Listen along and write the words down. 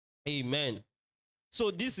Amen.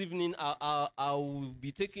 So this evening, I will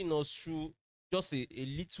be taking us through just a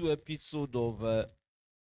little episode of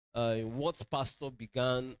what Pastor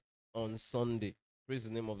began on Sunday. Praise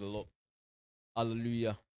the name of the Lord.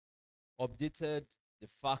 Hallelujah. Updated the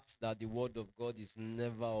fact that the word of God is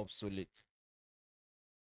never obsolete.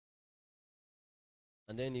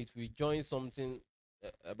 And then it will join something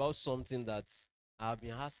about something that I've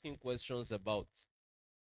been asking questions about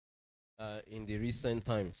in the recent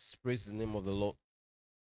times. Praise the name of the Lord.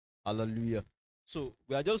 Hallelujah. So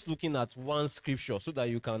we are just looking at one scripture so that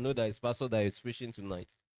you can know that it's Pastor that is preaching tonight.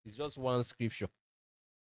 It's just one scripture.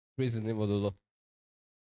 Praise the name of the Lord.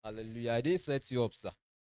 Hallelujah. I didn't set you up, sir.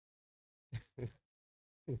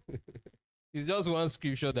 It's just one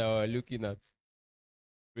scripture that we're looking at.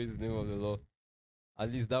 Praise the name of the Lord.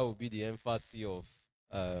 At least that will be the emphasis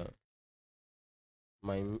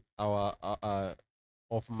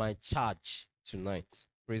of my charge tonight.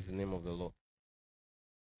 Praise the name of the Lord.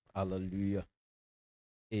 Hallelujah.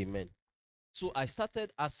 Amen. So I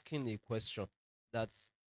started asking a question that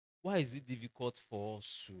why is it difficult for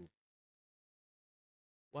us to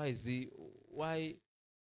why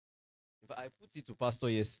if I put it to Pastor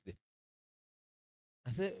yesterday,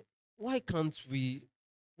 I said, why can't we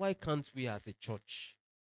as a church?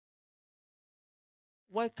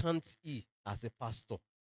 Why can't he as a pastor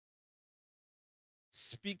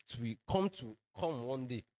come one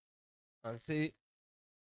day and say,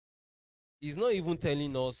 he's not even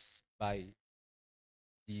telling us by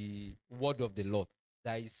the word of the Lord,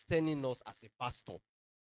 that he's telling us as a pastor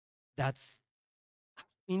that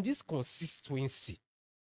in this consistency,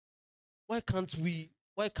 why can't we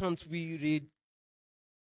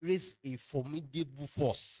raise a formidable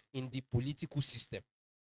force in the political system?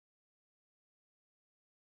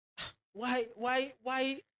 Why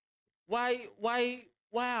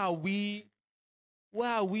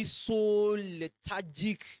are we so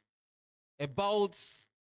lethargic about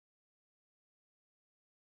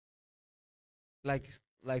like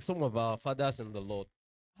some of our fathers in the Lord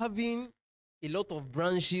having a lot of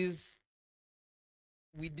branches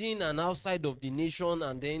within and outside of the nation,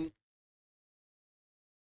 and then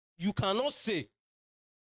you cannot say,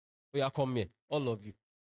 we are coming, all of you,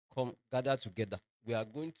 come gather together. We are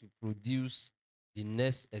going to produce the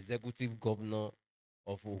next executive governor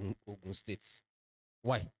of Ogun State.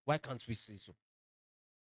 Why? Why can't we say so?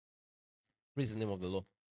 Praise the name of the Lord.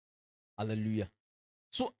 Hallelujah.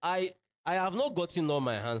 So I have not gotten all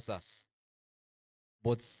my answers,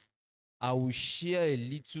 but I will share a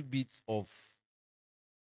little bit of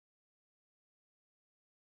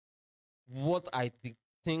what I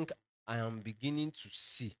think I am beginning to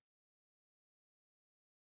see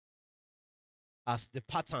as the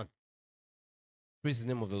pattern. Praise the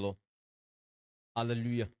name of the Lord.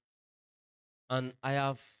 Hallelujah. And I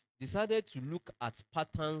have decided to look at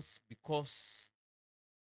patterns because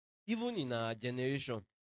even in our generation,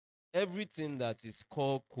 everything that is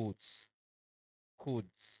called codes,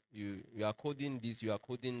 you are coding this, you are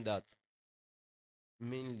coding that,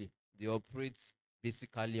 mainly they operate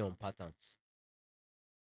basically on patterns.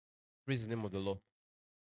 Praise the name of the Lord.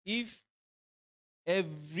 If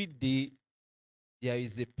every day there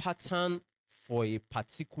is a pattern for a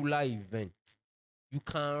particular event, you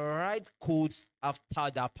can write codes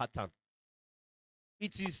after that pattern.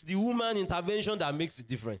 It is the human intervention that makes the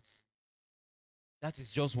difference. That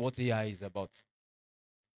is just what AI is about.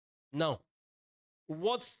 Now,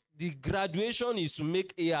 what the graduation is to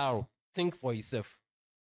make AI think for itself.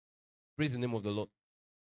 Praise the name of the Lord.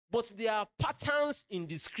 But there are patterns in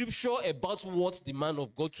the scripture about what the man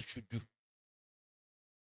of God should do.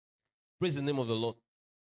 Praise the name of the Lord.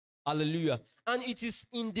 Hallelujah. And it is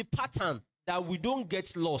in the pattern that we don't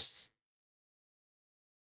get lost.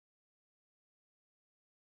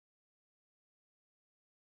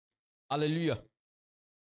 Hallelujah.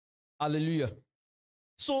 Hallelujah.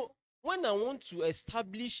 So when I want to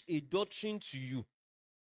establish a doctrine to you,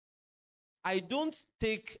 I don't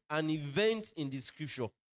take an event in the scripture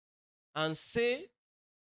and say,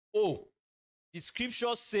 oh, the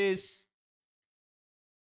scripture says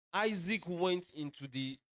Isaac went into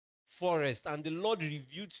the forest and the Lord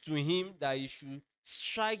revealed to him that he should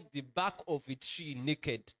strike the back of a tree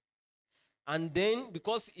naked. And then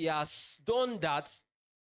because he has done that,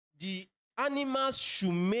 the animals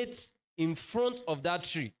should mate in front of that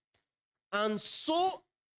tree. And so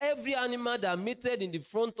every animal that mated in the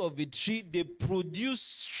front of a tree, they produce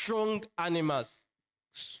strong animals.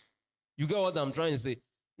 You get what I'm trying to say?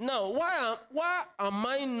 Now, why am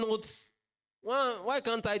I not, why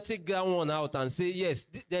can't I take that one out and say, yes,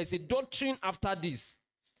 there's a doctrine after this?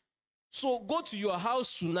 So go to your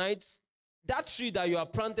house tonight that tree that you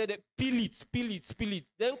have planted, peel it, peel it, peel it.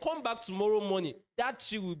 Then come back tomorrow morning. That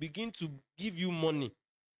tree will begin to give you money.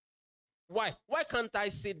 Why? Why can't I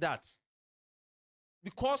say that?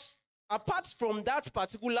 Because apart from that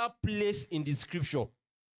particular place in the scripture,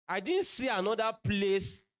 I didn't see another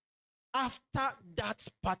place after that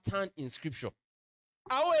pattern in scripture.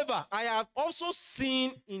 However, I have also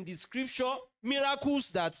seen in the scripture miracles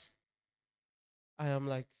that I am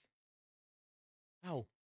like, how?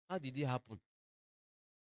 How did it happen?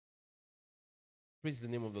 Praise the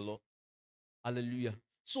name of the Lord. Hallelujah.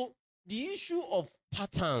 So the issue of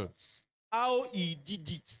patterns, how he did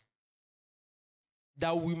it,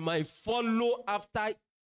 that we might follow after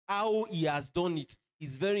how he has done it,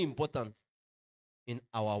 is very important in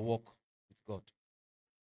our walk with God.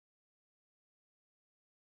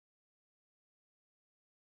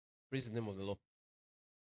 Praise the name of the Lord.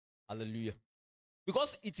 Hallelujah.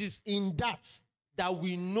 Because it is in that that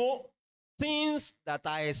we know things that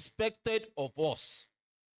are expected of us.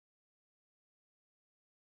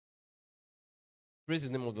 Praise the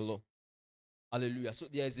name of the Lord. Hallelujah. So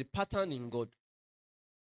there is a pattern in God.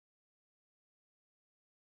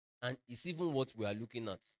 And it's even what we are looking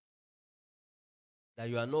at. That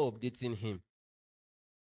you are not updating him.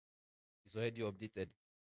 It's already updated.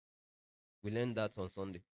 We learned that on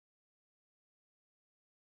Sunday.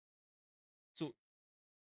 So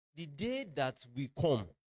the day that we come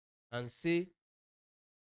and say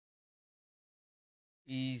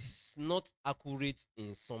is not accurate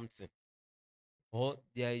in something, or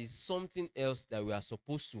there is something else that we are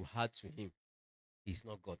supposed to add to him, he's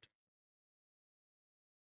not God.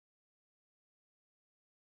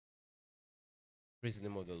 Praise the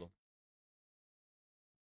name of the Lord.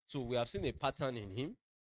 So we have seen a pattern in him,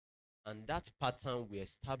 and that pattern we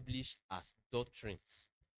establish as doctrines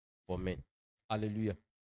for men. Hallelujah.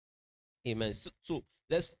 Amen. So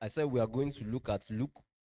I said we are going to look at Luke.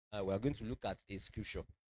 We are going to look at a scripture.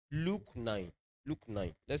 Luke 9. Luke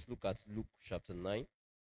 9. Let's look at Luke chapter 9.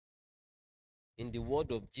 In the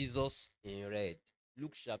word of Jesus in red.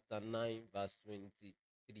 Luke chapter 9, verse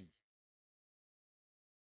 23.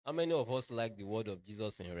 How many of us like the word of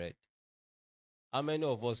Jesus in red? How many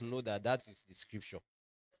of us know that that is the scripture?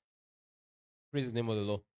 Praise the name of the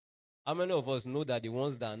Lord. How many of us know that the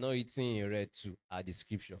ones that are not eating in red too are the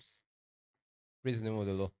scriptures? Praise the name of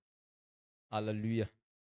the Lord. Hallelujah.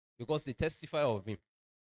 Because they testify of him.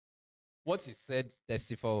 What is said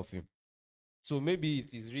testify of him. So maybe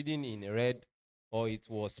it is reading in red, or it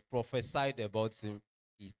was prophesied about him.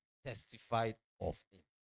 He testified of him.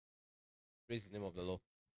 Praise the name of the Lord.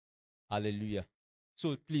 Hallelujah.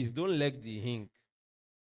 So please don't let the ink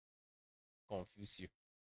confuse you.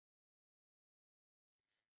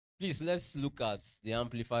 Please, let's look at the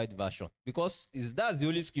Amplified Version. Because that's the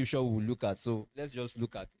only scripture we will look at. So let's just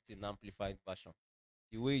look at it in Amplified Version.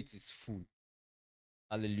 The way it is full.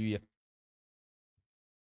 Hallelujah.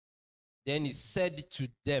 Then he said to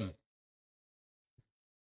them,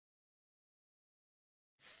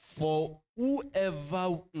 for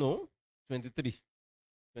whoever, no, 23.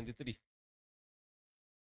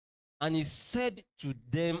 And he said to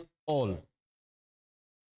them all.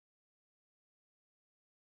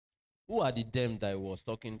 Who are the them that he was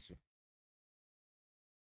talking to?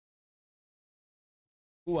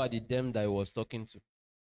 Who are the them that he was talking to?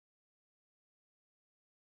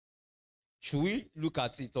 Should we look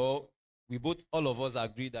at it, or all of us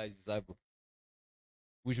agree that it's disciple?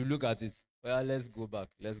 We should look at it. Well, let's go back.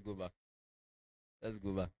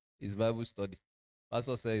 It's Bible study.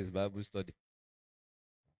 Pastor says it's Bible study.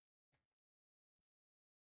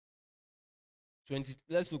 20.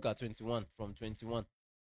 Let's look at 21. From 21.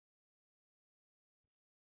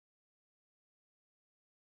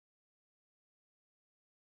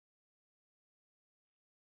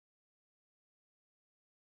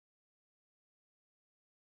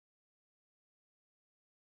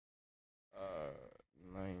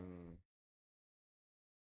 Nine.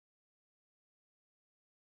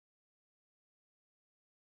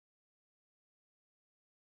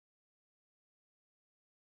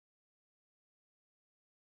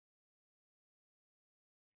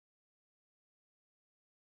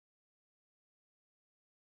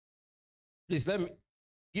 Please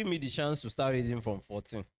give me the chance to start reading from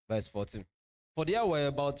 14, verse 14. For there were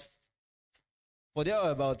about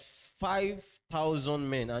 5,000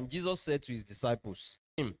 men, and Jesus said to his disciples,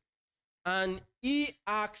 and he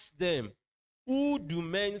asked them, who do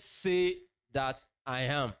men say that I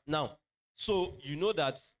am? Now, so you know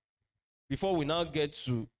that before we now get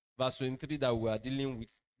to verse 23 that we are dealing with,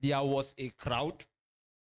 there was a crowd,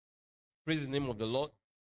 praise the name of the Lord,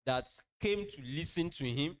 that came to listen to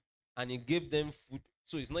him, and he gave them food.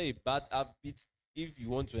 So it's not a bad habit if you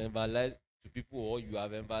want to evangelize to people, or you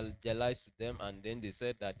have evangelized to them and then they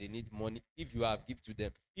said that they need money. If you have, give to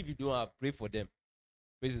them. If you don't have, pray for them.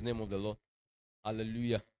 Praise the name of the Lord.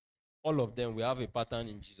 Hallelujah. All of them, we have a pattern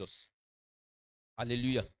in Jesus.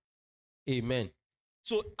 Hallelujah. Amen.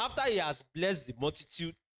 So after he has blessed the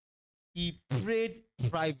multitude, he prayed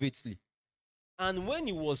privately. And when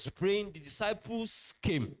he was praying, the disciples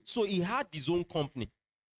came. So he had his own company.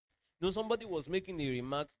 You know, somebody was making a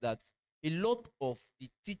remark that a lot of the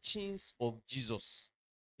teachings of Jesus,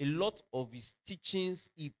 a lot of his teachings,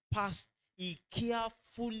 he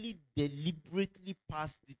carefully, deliberately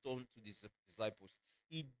passed it on to the disciples.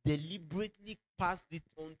 He deliberately passed it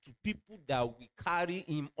on to people that will carry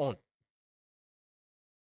him on.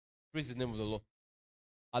 Praise the name of the Lord.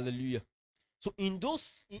 Hallelujah. So in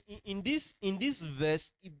this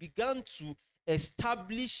verse, he began to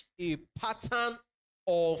establish a pattern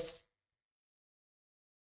of,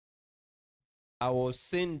 I was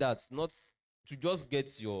saying that not to just get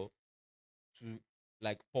to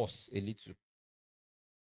like pause a little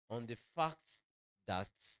on the fact that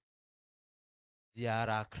there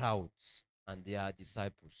are crowds and there are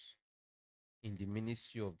disciples in the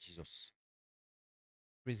ministry of Jesus.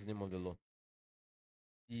 Praise the name of the Lord.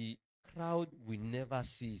 The crowd will never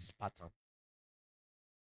see his pattern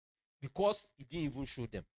because he didn't even show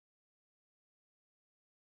them.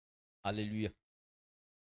 Hallelujah.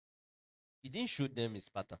 He didn't show them his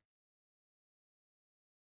pattern.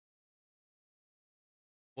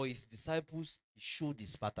 But his disciples, he showed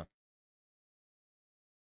his pattern.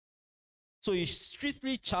 So he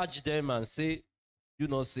strictly charged them and say, do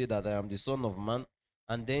not say that I am the Son of Man.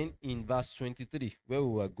 And then in verse 23, where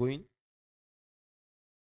we were going,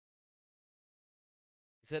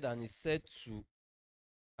 he said, and he said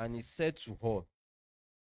to her,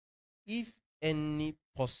 if any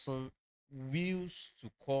person wills to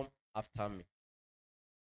come after me.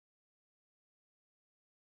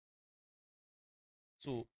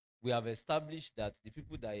 So we have established that the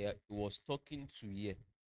people that he was talking to here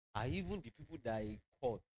are even the people that he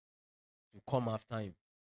called to come after him.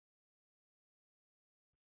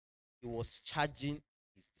 He was charging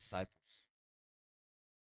his disciples.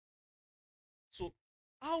 So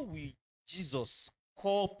how will Jesus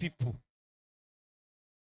call people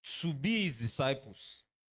to be his disciples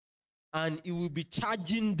and he will be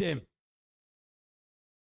charging them?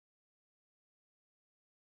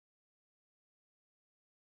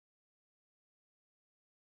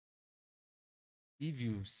 If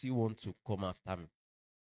you still want to come after me.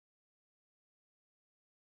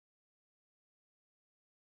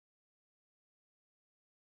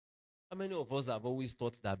 How many of us have always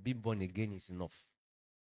thought that being born again is enough?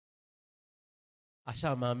 I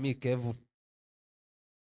shall make heaven.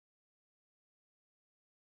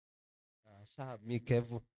 I shall make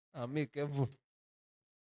heaven. I'll make heaven.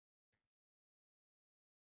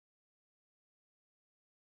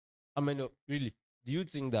 How many really? Do you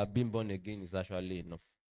think that being born again is actually enough?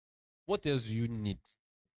 What else do you need?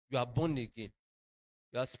 You are born again.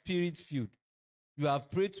 You are spirit filled. You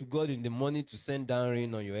have prayed to God in the morning to send down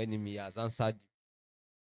rain on your enemy. He has answered you.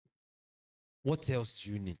 What else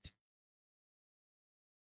do you need?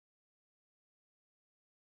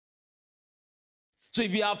 So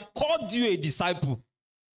if he have called you a disciple,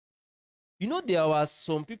 you know there were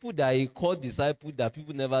some people that he called disciples that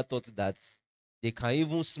people never thought that they can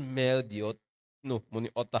even smell the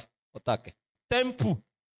altar. Temple.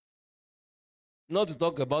 Not to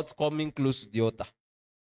talk about coming close to the altar.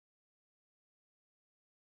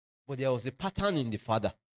 But there was a pattern in the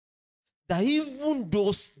Father that even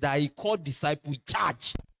those that he called disciples,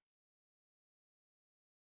 charge.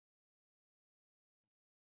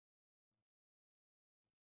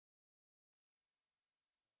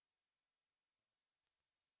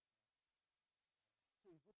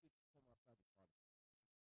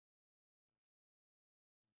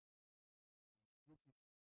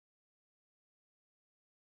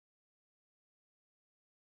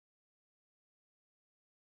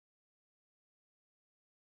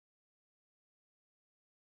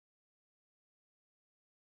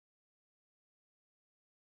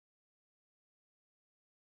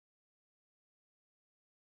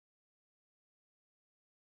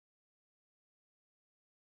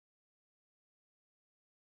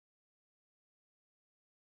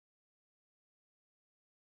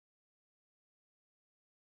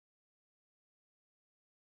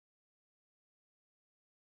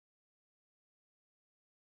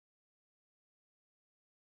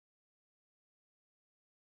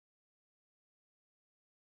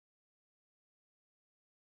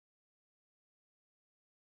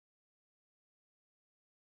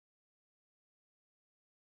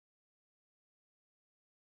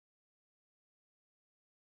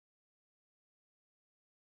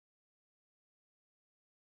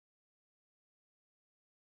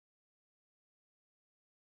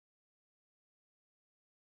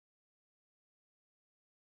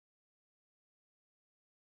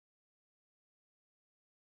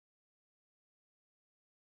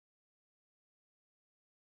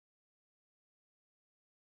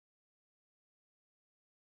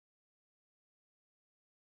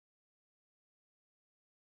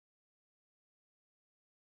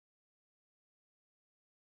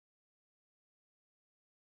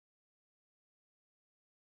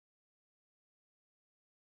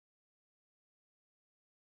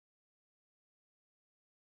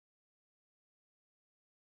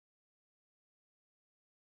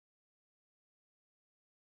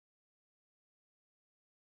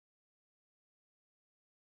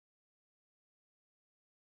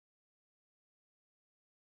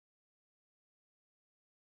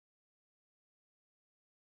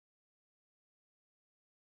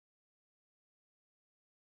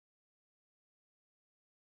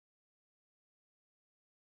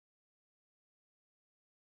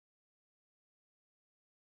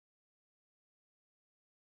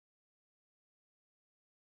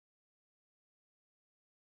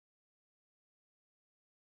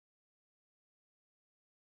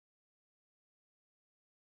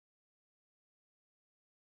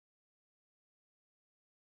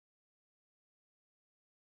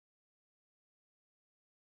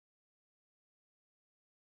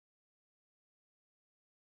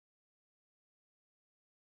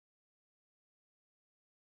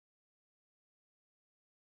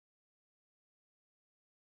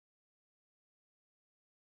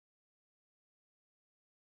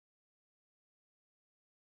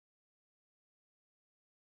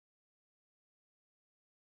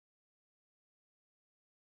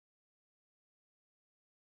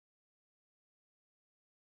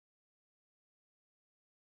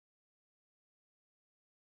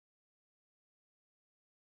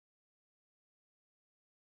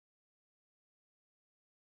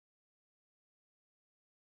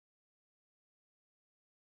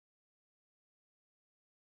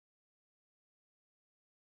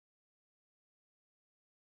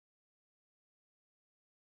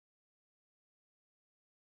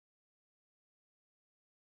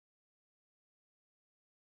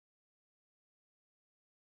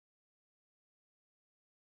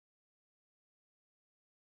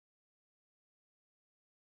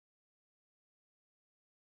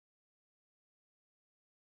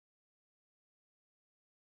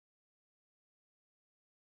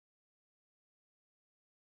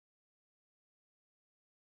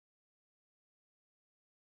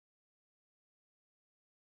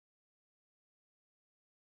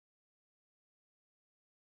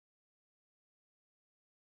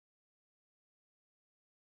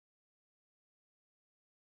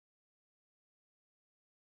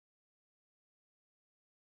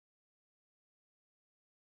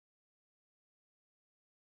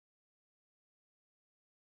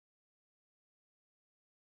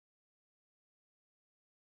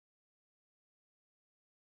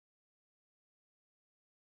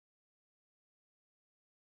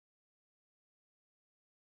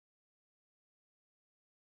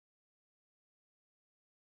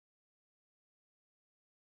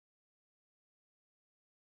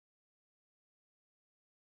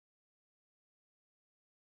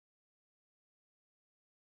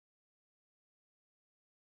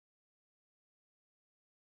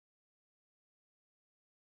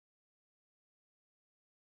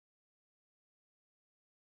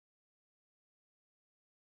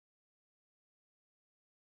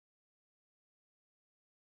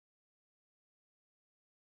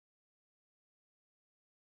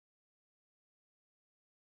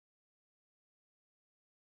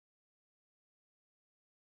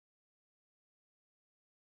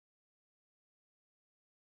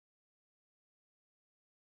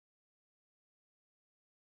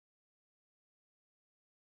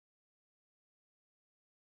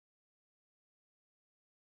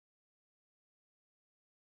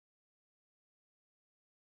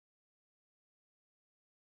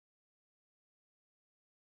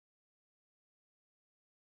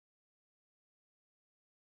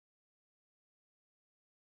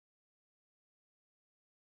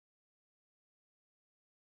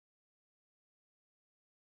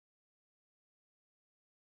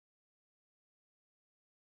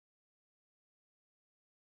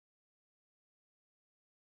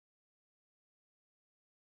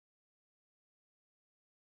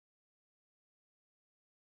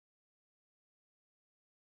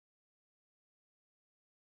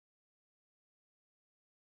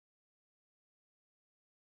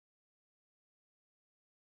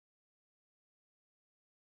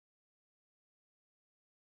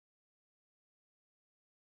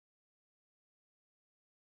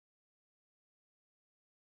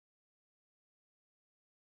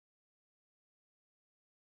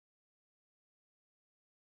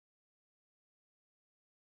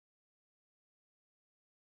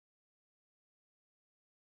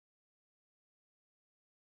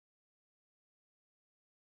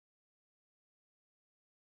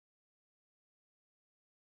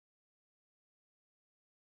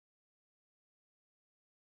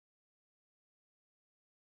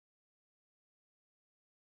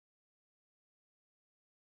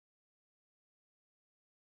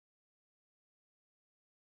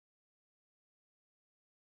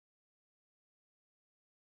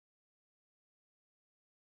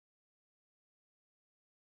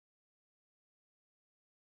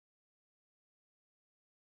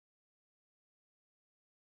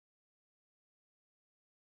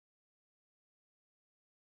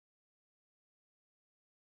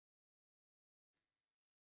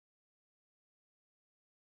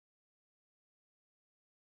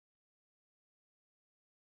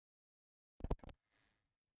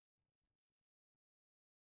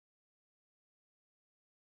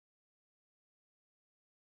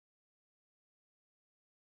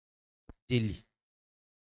 daily.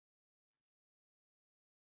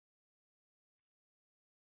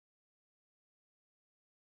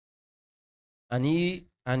 And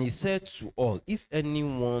he said to all, if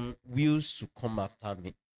anyone wills to come after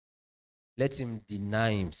me, let him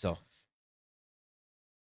deny himself,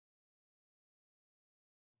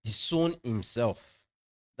 disown himself.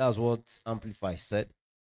 That's what Amplify said.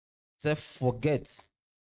 Said, forget,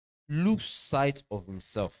 lose sight of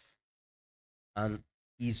himself and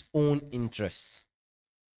his own interests.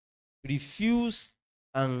 Refuse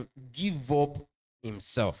and give up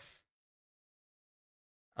himself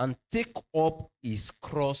and take up his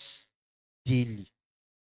cross daily.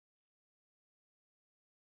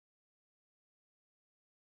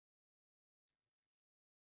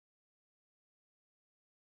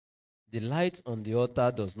 The light on the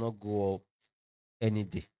altar does not go up any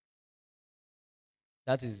day.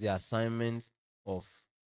 That is the assignment of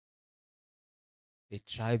a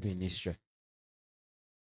tribe in Israel.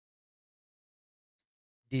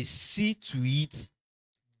 They see to it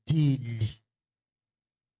daily.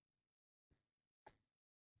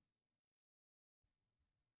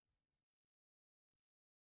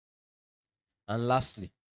 And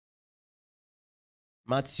lastly,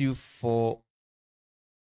 Matthew 4:19.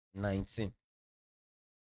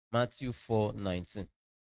 Matthew 4:19.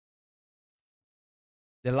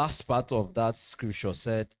 The last part of that scripture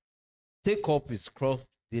said, take up his cross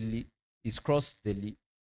daily,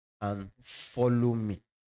 and follow me.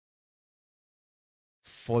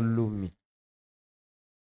 Follow me.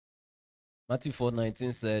 Matthew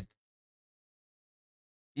 4:19 said,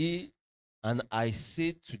 and I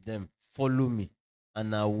say to them, follow me,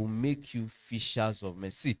 and I will make you fishers of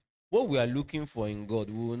men. See, what we are looking for in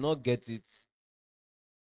God, we will not get it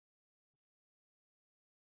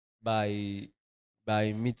by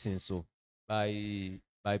meetings, so by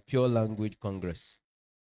pure language congress,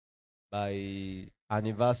 by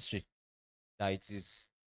anniversary that it is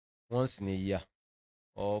once in a year,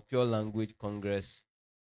 or pure language congress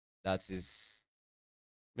that is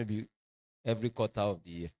maybe every quarter of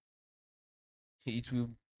the year. It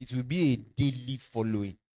will be a daily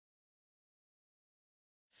following.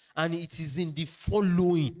 And it is in the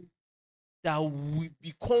following that we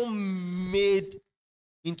become made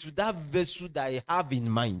into that vessel that I have in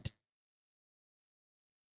mind.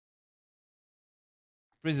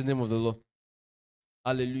 Praise the name of the Lord.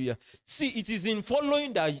 Hallelujah. See, it is in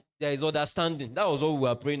following that there is understanding. That was what we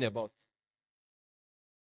were praying about.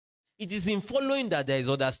 It is in following that there is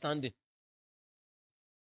understanding.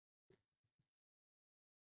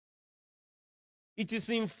 It is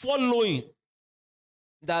in following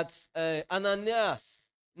that Ananias,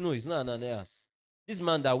 no, it's not Ananias. This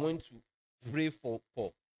man that went to pray for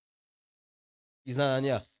Paul is not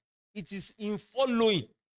Ananias. It is in following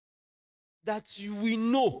that you will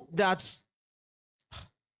know that,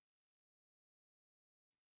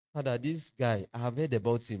 Father, this guy, I have heard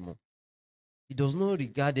about him. He does not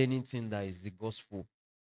regard anything that is the gospel.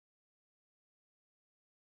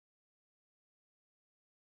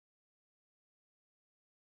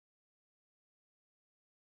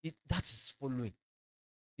 That is following.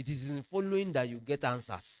 It is in following that you get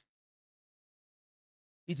answers.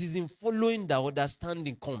 It is in following that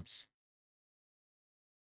understanding comes.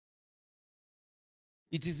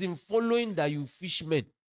 It is in following that you fish men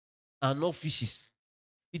and not fishes.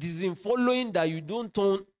 It is in following that you don't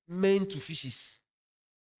turn men to fishes.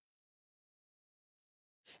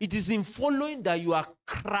 It is in following that you are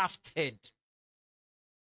crafted.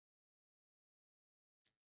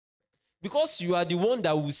 Because you are the one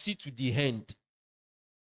that will see to the end.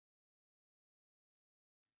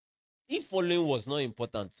 If following was not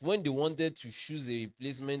important, when they wanted to choose a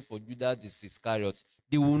replacement for Judas Iscariot,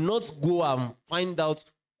 they will not go and find out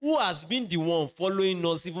who has been the one following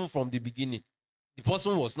us even from the beginning. The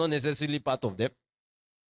person was not necessarily part of them.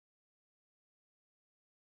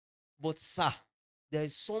 But sir, there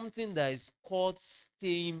is something that is called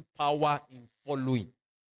staying power in following.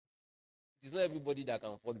 It is not everybody that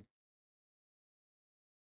can follow.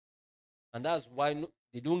 And that's why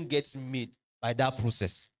they don't get made by that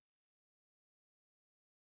process.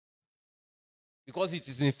 Because it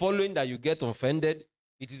is in following that you get offended.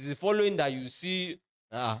 It is in following that you see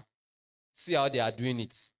how they are doing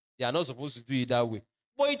it. They are not supposed to do it that way.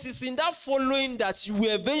 But it is in that following that you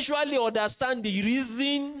will eventually understand the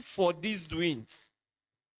reason for these doings.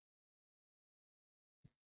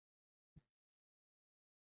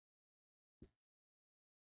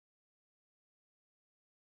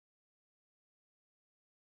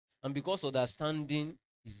 And because understanding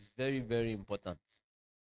is very, very important.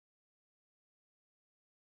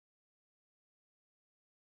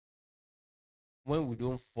 When we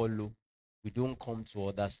don't follow, we don't come to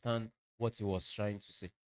understand what he was trying to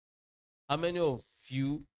say. How many of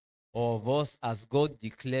you or of us, as God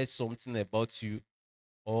declares something about you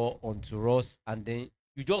or unto us, and then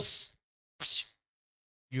you just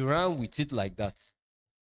you ran with it like that,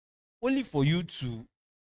 only for him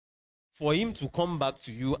to come back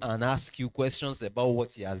to you and ask you questions about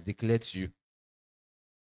what he has declared to you?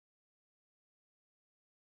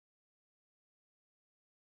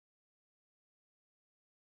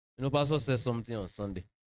 You know, Pastor said something on Sunday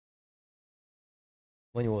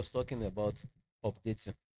when he was talking about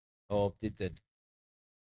updating or updated.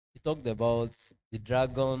 He talked about the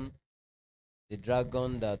dragon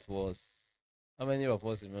that was. How many of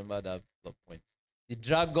us remember that point? The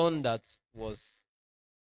dragon that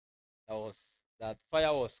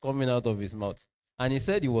fire was coming out of his mouth, and he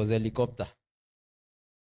said it was a helicopter.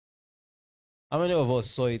 How many of us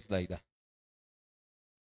saw it like that?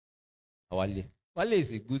 Wale. Wale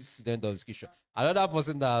is a good student of scripture. Another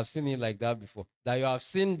person that I've seen it like that before, that you have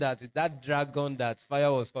seen that dragon that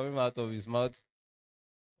fire was coming out of his mouth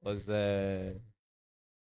was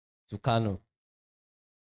Tucano.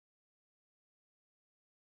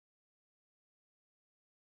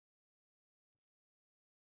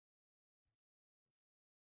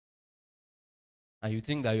 And you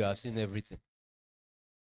think that you have seen everything.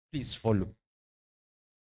 Please follow.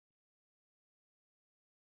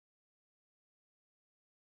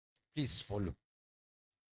 Please follow.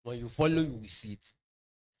 When you follow, you will see it.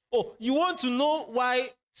 Oh, you want to know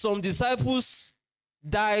why some disciples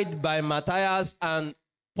died by Matthias and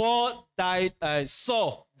Paul died,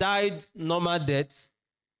 Saul died normal death?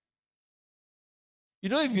 You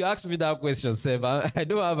know, if you ask me that question, Seb, I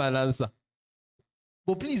don't have an answer.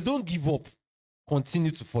 But please don't give up.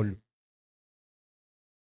 Continue to follow.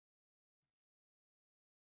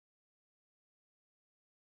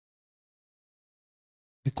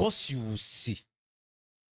 Because you will see,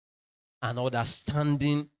 an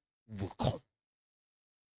understanding will come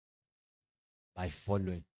by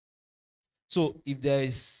following. So if there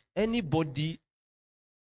is anybody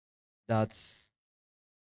that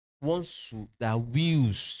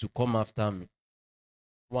wills to come after me,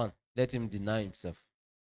 one, let him deny himself.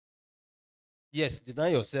 Yes, deny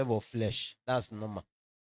yourself of flesh. That's normal.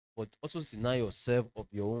 But also deny yourself of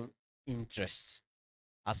your own interests.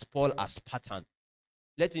 As Paul has patterned.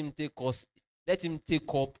 Let him take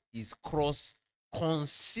up his cross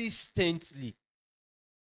consistently.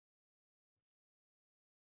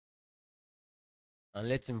 And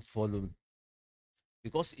let him follow me.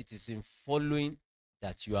 Because it is in following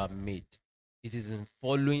that you are made. It is in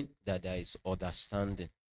following that there is understanding.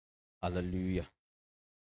 Hallelujah.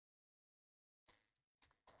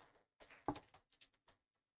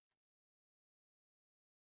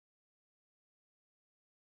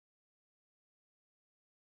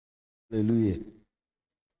 Hallelujah.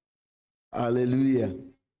 Hallelujah.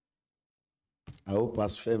 I hope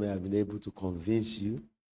Pastor Femi has been able to convince you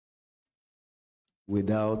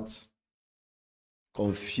without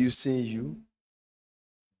confusing you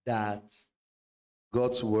that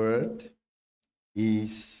God's word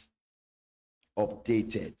is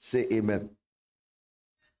updated. Say amen.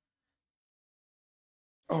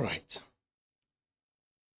 All right.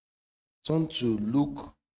 Turn to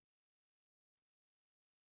Luke.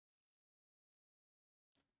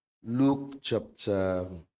 Luke chapter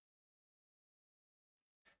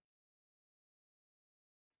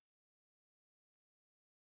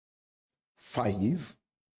 5,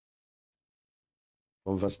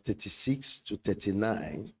 from verse 36 to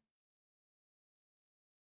 39.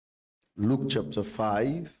 Luke chapter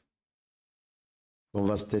 5, from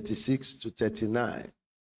verse 36 to 39.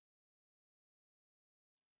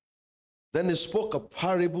 Then he spoke a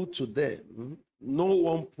parable to them. No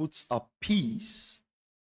one puts a piece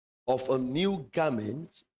of a new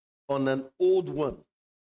garment on an old one.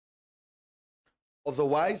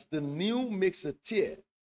 Otherwise, the new makes a tear,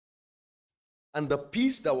 and the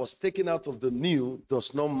piece that was taken out of the new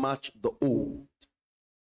does not match the old.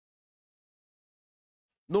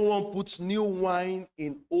 No one puts new wine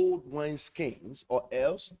in old wineskins, or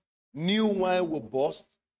else new wine will burst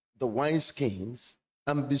the wineskins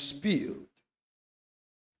and be spilled,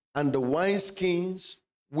 and the wineskins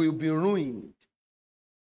will be ruined.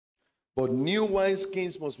 But new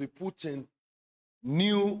wineskins must be put in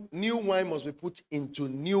new wine must be put into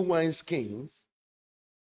new wineskins,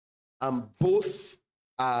 and both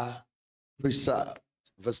are preserved.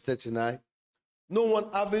 Verse 39. No one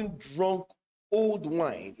having drunk old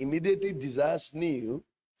wine immediately desires new,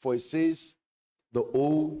 for it says the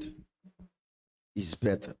old is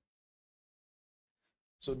better.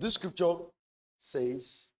 So this scripture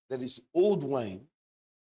says there is old wine,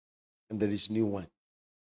 and there is new wine.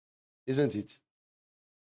 Isn't it?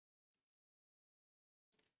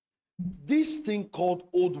 This thing called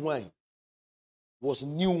old wine was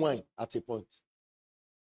new wine at a point.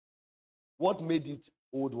 What made it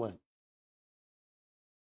old wine?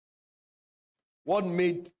 What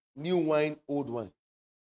made new wine old wine?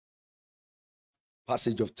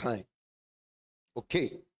 Passage of time.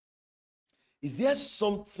 Okay. Is there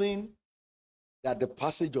something that the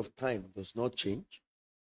passage of time does not change?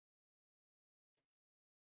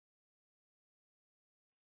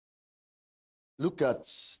 Look at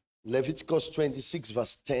Leviticus 26,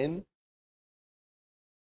 verse 10.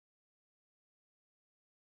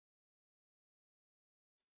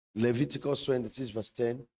 Leviticus 26, verse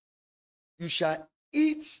 10. You shall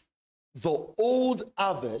eat the old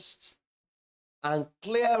harvest and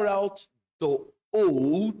clear out the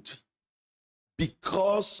old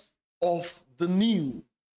because of the new.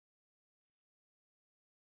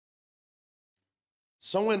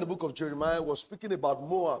 Somewhere in the book of Jeremiah was speaking about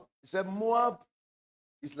Moab. He said Moab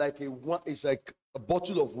is like a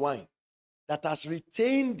bottle of wine that has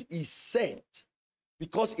retained its scent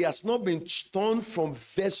because it has not been turned from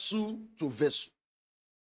vessel to vessel.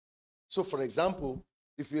 So, for example,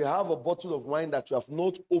 if you have a bottle of wine that you have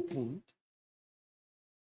not opened,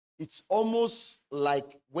 it's almost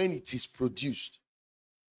like when it is produced.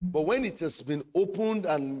 But when it has been opened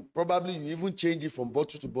and probably you even change it from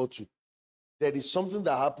bottle to bottle, there is something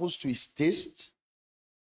that happens to its taste.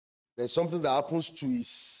 There's something that happens to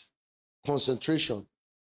its concentration.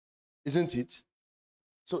 Isn't it?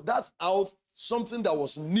 So that's how something that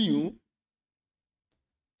was new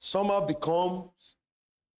somehow becomes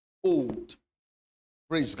old.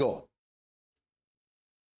 Praise God.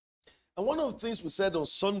 And one of the things we said on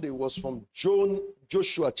Sunday was from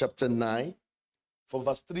Joshua chapter 9, from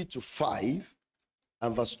verse 3 to 5,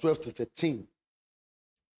 and verse 12 to 13.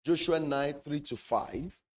 Joshua 9, 3 to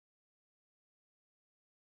 5.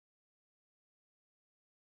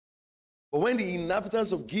 But when the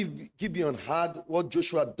inhabitants of Gibeon heard what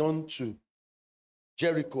Joshua had done to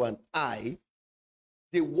Jericho and Ai,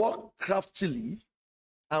 they walked craftily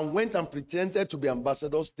and went and pretended to be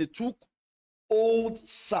ambassadors. They took old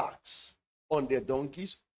sacks on their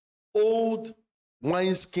donkeys, old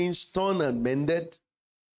wineskins torn and mended,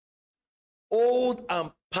 old and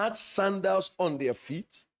patched sandals on their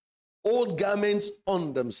feet, old garments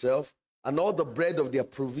on themselves, and all the bread of their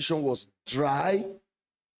provision was dry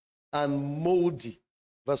and moldy.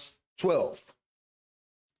 Verse 12.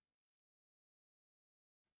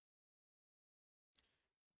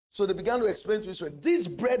 So they began to explain to Israel, this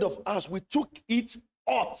bread of ours, we took it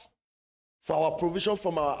hot for our provision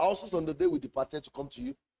from our houses on the day we departed to come to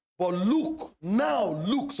you. But look, now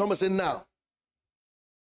look, someone say now.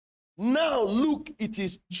 Now look, it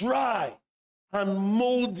is dry and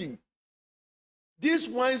moldy. These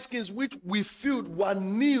wineskins which we filled were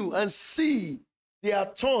new, and see, they are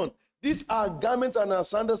torn. These our garments and our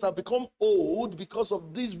sandals have become old because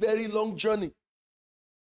of this very long journey.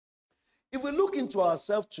 If we look into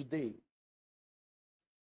ourselves today,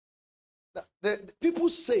 the people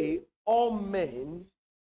say all men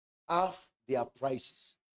have their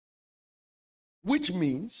prices, which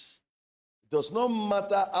means it does not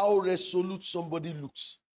matter how resolute somebody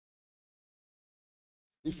looks.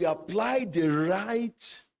 If you apply the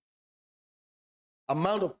right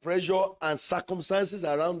amount of pressure and circumstances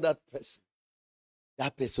around that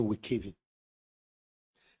person will cave in.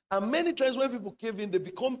 And many times when people cave in, they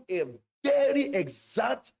become a very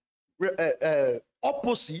exact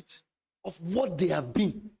opposite of what they have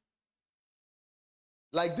been.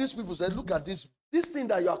 Like these people said, look at this thing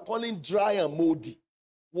that you are calling dry and moldy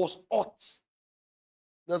was hot.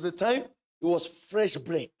 There was a time it was fresh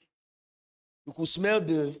bread. You could smell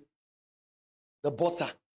the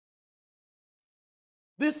butter.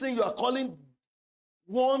 This thing you are calling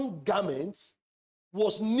worn garments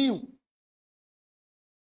was new.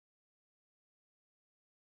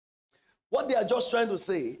 What they are just trying to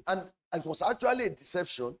say, and it was actually a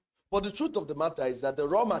deception, but the truth of the matter is that the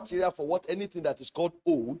raw material for anything that is called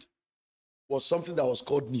old was something that was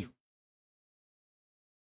called new.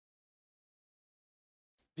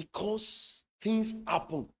 Because things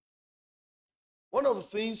happen. One of the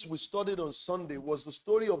things we studied on Sunday was the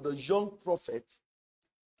story of the young prophet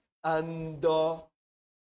and the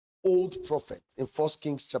old prophet in 1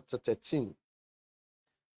 Kings chapter 13.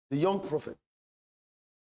 The young prophet.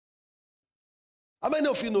 How many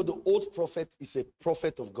of you know the old prophet is a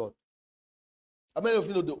prophet of God? How many of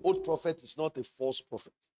you know the old prophet is not a false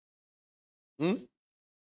prophet?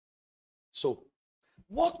 So,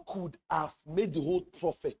 what could have made the old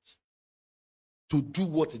prophet to do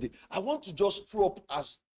what he did? I want to just throw up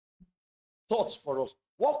as thoughts for us.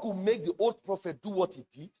 What could make the old prophet do what he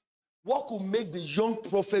did? What could make the young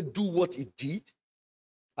prophet do what he did?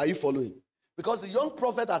 Are you following? Because the young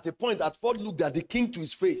prophet at a point at first looked at the king to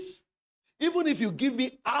his face. Even if you give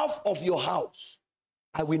me half of your house,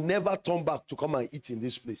 I will never turn back to come and eat in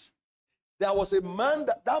this place. There was a man,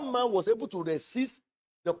 that man was able to resist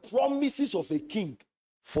the promises of a king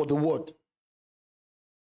for the word,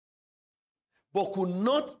 but could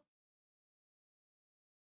not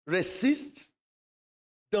resist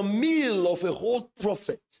the meal of a whole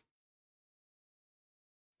prophet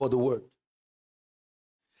for the word.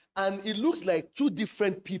 And it looks like two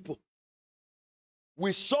different people.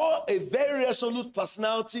 We saw a very resolute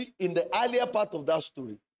personality in the earlier part of that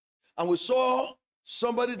story. And we saw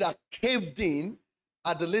somebody that caved in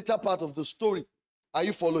at the later part of the story. Are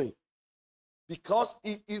you following? Because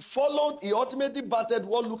he ultimately battered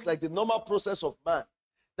what looks like the normal process of man.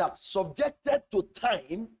 That subjected to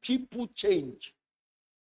time, people change.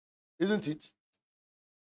 Isn't it?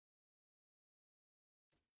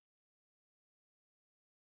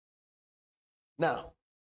 Now,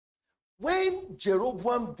 when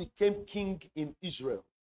Jeroboam became king in Israel,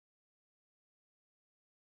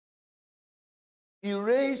 he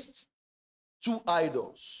raised two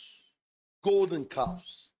idols, golden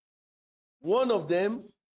calves. One of them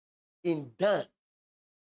in Dan.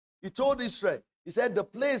 He told Israel, he said, the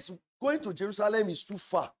place going to Jerusalem is too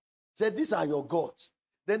far. He said, these are your gods.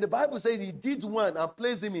 Then the Bible said he did one and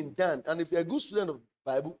placed him in Dan. And if you're a good student of the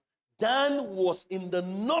Bible, Dan was in the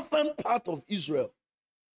northern part of Israel.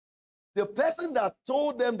 The person that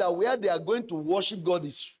told them that where they are going to worship God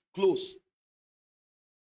is close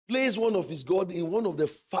placed one of his gods in one of the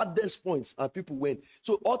farthest points, and people went.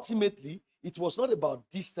 So ultimately, it was not about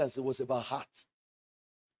distance, it was about heart.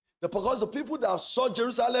 Because the people that saw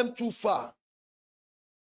Jerusalem too far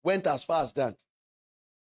went as far as Dan.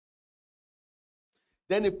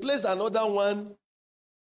 Then he placed another one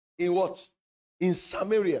in what? In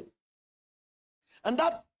Samaria. And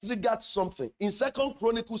that triggered something. In 2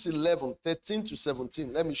 Chronicles 11, 13 to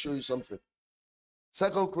 17, let me show you something.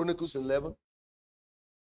 2 Chronicles 11,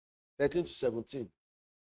 13 to 17.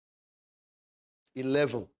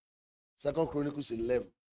 11. 2 Chronicles 11.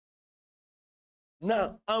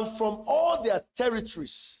 Now, and from all their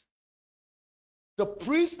territories, the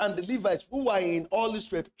priests and the Levites who were in all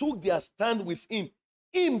Israel took their stand with him.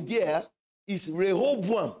 Him there is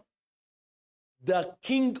Rehoboam, the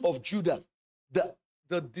king of Judah,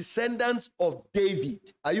 the descendants of David.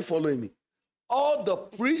 Are you following me? All the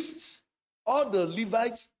priests, all the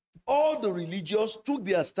Levites, all the religious took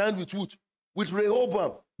their stand with who? With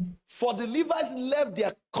Rehoboam. For the Levites left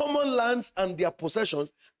their common lands and their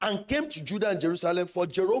possessions and came to Judah and Jerusalem, for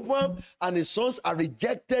Jeroboam and his sons had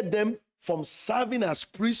rejected them from serving as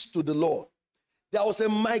priests to the Lord. There was a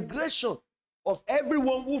migration of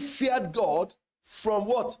everyone who feared God from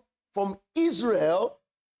what? From Israel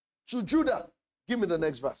to Judah. Give me the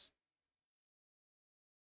next verse.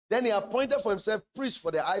 Then he appointed for himself priests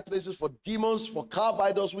for the high places, for demons, for carved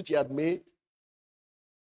idols which he had made.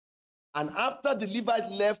 And after the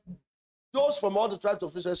Levites left, those from all the tribes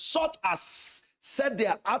of Israel, such as set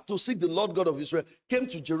their heart to seek the Lord God of Israel, came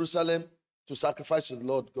to Jerusalem to sacrifice to the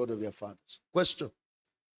Lord God of their fathers. Question.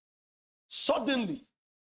 Suddenly,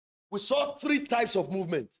 we saw three types of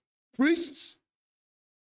movement. Priests,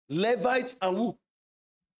 Levites, and who?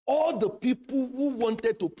 All the people who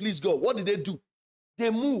wanted to please God. What did they do? They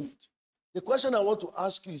moved. The question I want to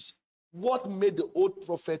ask you is, what made the old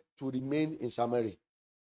prophet to remain in Samaria?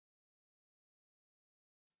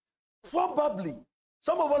 Probably,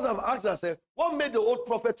 some of us have asked ourselves, what made the old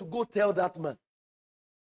prophet to go tell that man?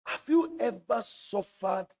 Have you ever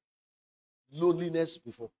suffered loneliness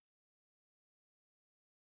before?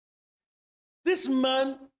 This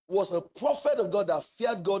man was a prophet of God that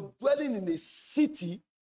feared God, dwelling in a city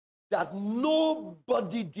that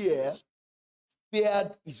nobody there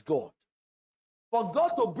feared his God. For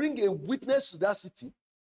God to bring a witness to that city,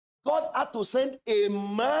 God had to send a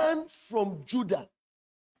man from Judah.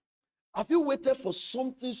 Have you waited for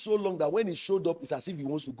something so long that when he showed up, it's as if he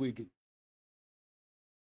wants to go again?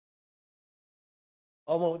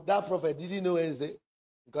 That prophet didn't know anything.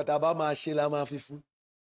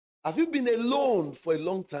 Have you been alone for a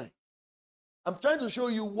long time? I'm trying to show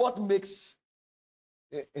you what makes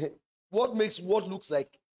what looks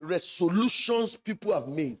like resolutions people have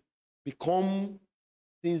made become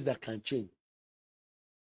things that can change.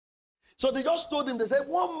 So they just told him, they said,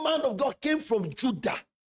 one man of God came from Judah.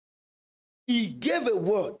 He gave a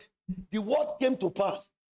word. The word came to pass.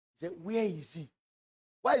 He said, where is he?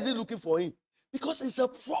 Why is he looking for him? Because he's a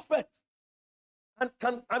prophet. And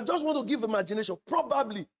I just want to give imagination.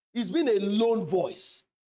 Probably He's been a lone voice.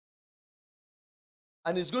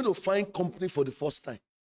 And he's going to find company for the first time.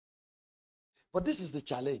 But this is the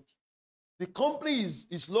challenge. The company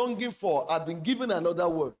is longing for, had been given another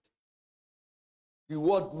word. The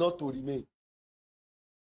word not to remain.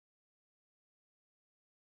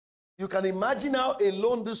 You can imagine how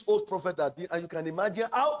alone this old prophet had been, and you can imagine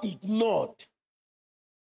how ignored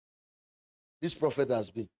this prophet has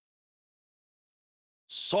been.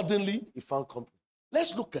 Suddenly, he found company.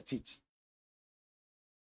 Let's look at it.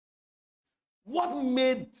 What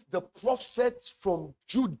made the prophet from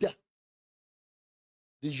Judah,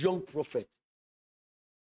 the young prophet,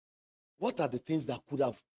 what are the things that could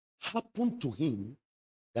have happened to him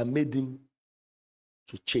that made him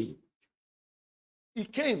to change? He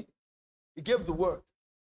came, he gave the word.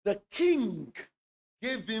 The king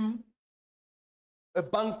gave him a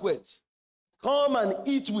banquet. Come and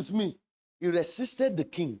eat with me. He resisted the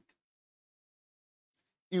king.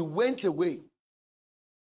 He went away.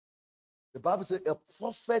 The Bible says a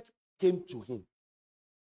prophet came to him.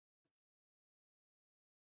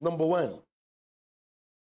 Number one,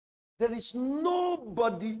 there is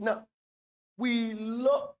nobody. Now,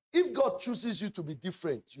 if God chooses you to be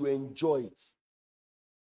different, you enjoy it.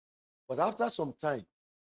 But after some time,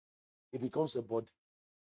 it becomes a body.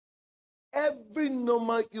 Every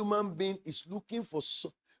normal human being is looking for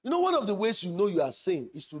one of the ways you know you are sane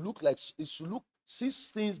is to see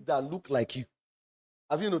things that look like you.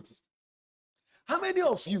 Have you noticed? How many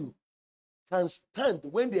of you can stand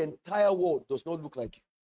when the entire world does not look like you?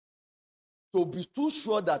 To be too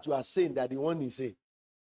sure that you are saying that the one is saying.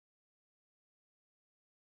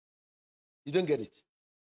 You don't get it.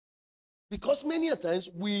 Because many a times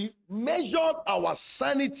we measure our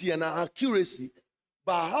sanity and our accuracy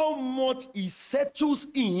by how much it settles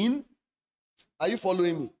in. Are you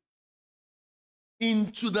following me?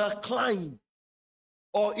 Into the climb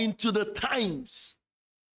or into the times.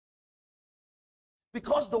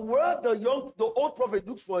 Because the word the old prophet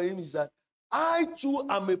looks for him is that I too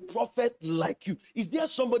am a prophet like you. Is there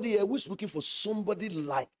somebody here who's looking for somebody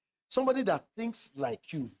that thinks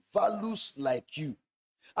like you, values like you?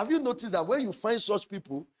 Have you noticed that when you find such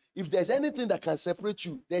people, if there's anything that can separate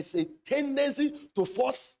you, there's a tendency to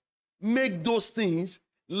make those things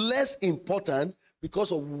less important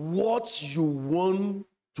because of what you want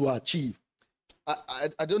to achieve.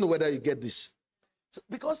 I don't know whether you get this.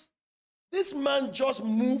 Because this man just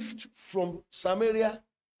moved from Samaria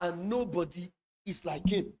and nobody is like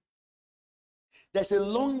him. There's a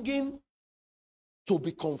longing to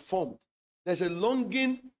be conformed. There's a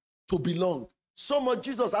longing to belong. So much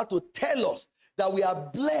Jesus had to tell us that we are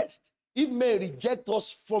blessed if men reject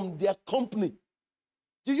us from their company.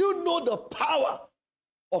 Do you know the power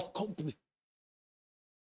of company?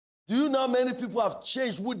 Do you know how many people have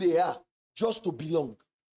changed who they are just to belong?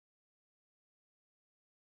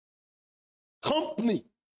 Company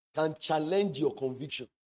can challenge your conviction.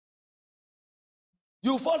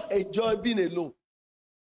 You first enjoy being alone.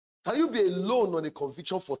 Can you be alone on a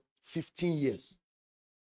conviction for 15 years?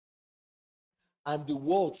 And the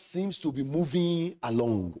world seems to be moving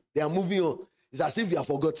along. They are moving on. It's as if you have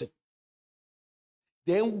forgotten.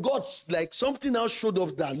 Then God's like something else showed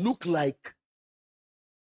up that looked like,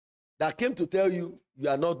 that came to tell you, you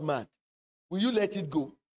are not mad. Will you let it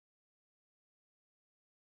go?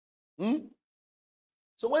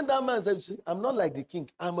 So when that man said, I'm not like the king,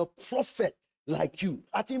 I'm a prophet like you.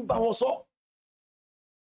 I think Bawoso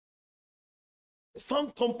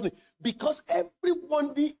found company because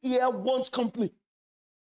everyone here wants company.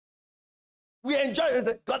 We enjoy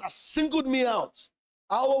it. God has singled me out.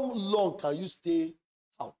 How long can you stay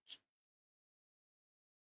out?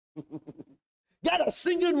 God has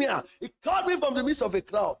singled me out. He called me from the midst of a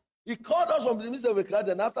crowd. He called us from the midst of a crowd,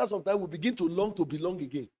 and after some time, we begin to long to belong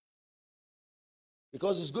again.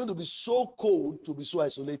 Because it's going to be so cold to be so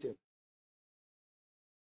isolated.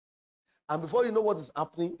 And before you know what is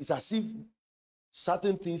happening, it's as if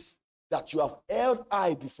certain things that you have held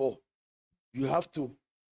high before, you have to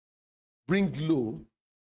bring low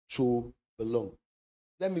to belong.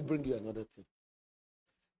 Let me bring you another thing.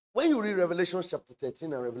 When you read Revelation chapter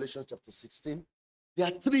 13 and Revelation chapter 16, there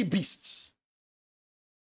are three beasts.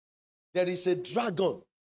 There is a dragon.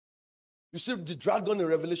 You see the dragon in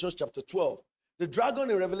Revelation chapter 12. The dragon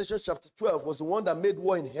in Revelation chapter 12 was the one that made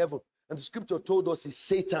war in heaven. And the scripture told us is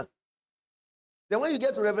Satan. Then when you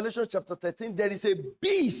get to Revelation chapter 13, there is a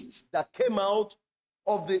beast that came out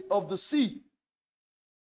of the sea.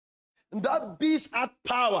 And that beast had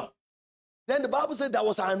power. Then the Bible said there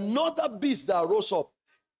was another beast that rose up.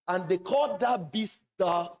 And they called that beast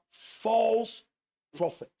the false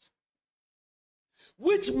prophet.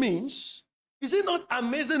 Which means Is it not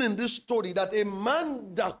amazing in this story that a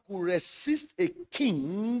man that could resist a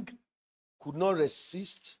king could not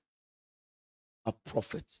resist a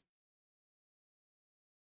prophet?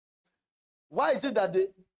 Why is it that the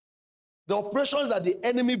operations that the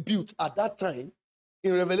enemy built at that time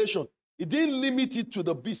in Revelation, it didn't limit it to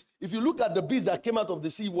the beast? If you look at the beast that came out of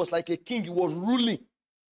the sea, it was like a king, it was ruling.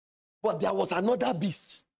 But there was another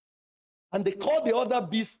beast. And they called the other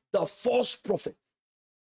beast the false prophet.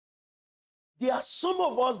 There are some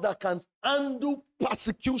of us that can handle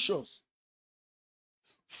persecutions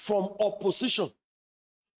from opposition,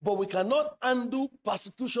 but we cannot handle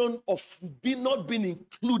persecution of not being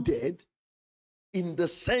included in the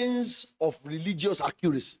sense of religious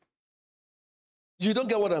accuracy. You don't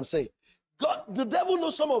get what I'm saying? God, the devil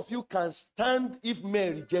knows some of you can stand if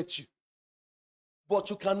men reject you, but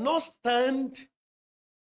you cannot stand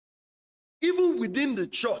even within the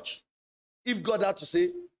church. If God had to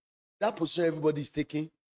say, that position everybody is taking,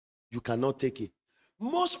 you cannot take it.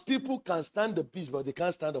 Most people can stand the beast, but they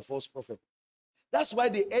can't stand the false prophet. That's why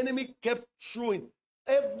the enemy kept throwing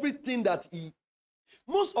everything that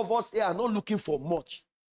most of us here are not looking for much.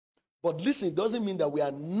 But listen, it doesn't mean that we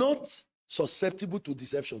are not susceptible to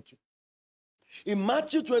deception too. In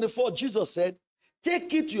Matthew 24, Jesus said,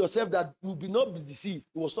 take it to yourself that you will not be deceived.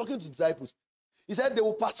 He was talking to the disciples. He said, they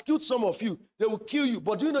will persecute some of you. They will kill you.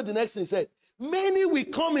 But do you know the next thing he said? Many will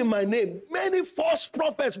come in my name. Many false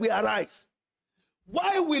prophets will arise.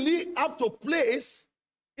 Why will he have to place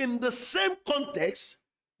in the same context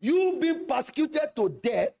you being persecuted to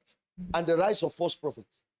death and the rise of false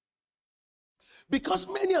prophets? Because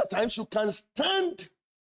many a times you can stand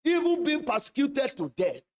even being persecuted to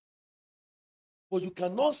death, but you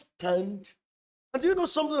cannot stand. And do you know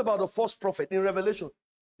something about the false prophet in Revelation?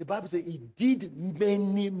 The Bible says he did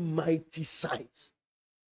many mighty signs.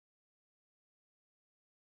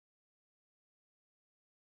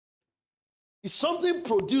 If something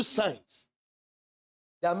produced signs,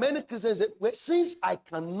 there are many Christians that say, well, since I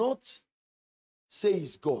cannot say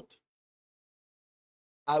he's God,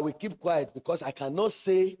 I will keep quiet because I cannot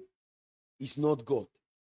say he's not God.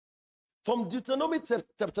 From Deuteronomy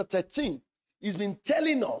chapter 13, he's been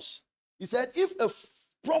telling us, he said, if a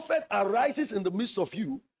prophet arises in the midst of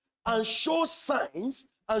you and shows signs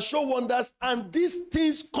and show wonders, and these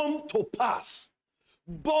things come to pass,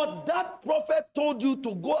 but that prophet told you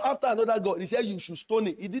to go after another God, he said you should stone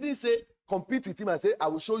him. He didn't say compete with him and say, I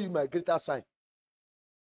will show you my greater sign.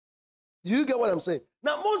 Do you get what I'm saying?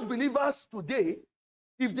 Now, most believers today,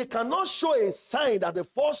 if they cannot show a sign that the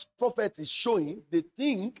false prophet is showing, they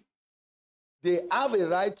think they have a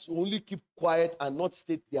right to only keep quiet and not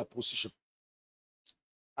state their position.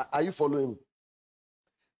 Are you following me?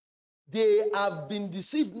 They have been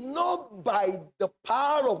deceived not by the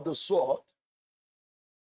power of the sword,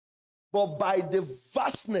 but by the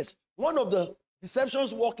vastness. One of the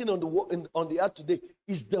deceptions working on the earth today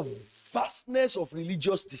is the vastness of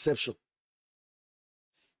religious deception.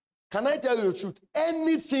 Can I tell you the truth?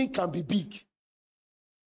 Anything can be big.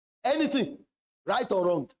 Anything, right or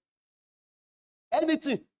wrong.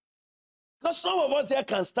 Anything. Because some of us here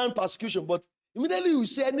can stand persecution, but immediately you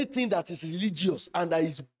say anything that is religious and that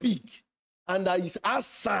is big and that is a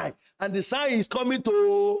sign, and the sign is coming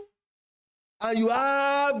to, and you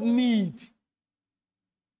have need.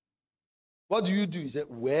 What do? You say,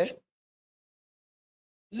 well,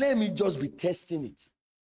 let me just be testing it.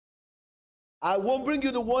 I won't bring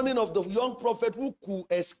you the warning of the young prophet who could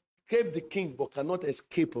escape the king but cannot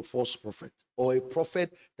escape a false prophet or a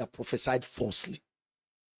prophet that prophesied falsely.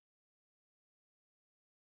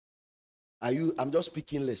 I'm just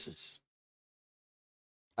speaking lessons.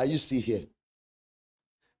 Are you still here?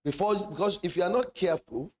 Because if you are not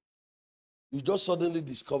careful, you just suddenly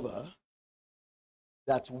discover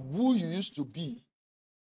that who you used to be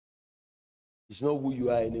is not who you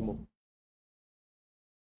are anymore.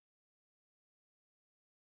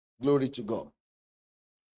 Glory to God.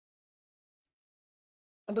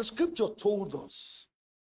 And the scripture told us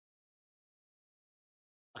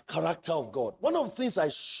a character of God. One of the things I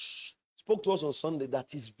spoke to us on Sunday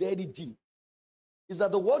that is very deep is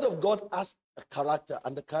that the word of God has a character,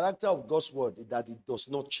 and the character of God's word is that it does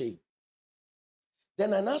not change.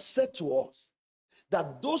 Then I now said to us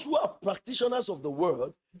that those who are practitioners of the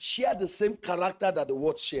word share the same character that the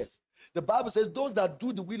word shares. The Bible says those that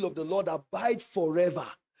do the will of the Lord abide forever.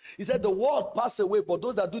 He said the world pass away, but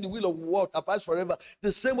those that do the will of the Lord abide forever.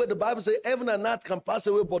 The same way the Bible says heaven and earth can pass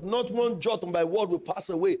away, but not one jot of my word will pass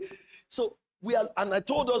away. So we are, and I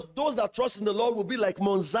told us those that trust in the Lord will be like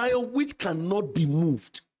Mount Zion, which cannot be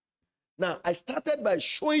moved. Now, I started by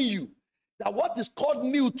showing you that what is called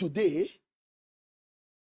new today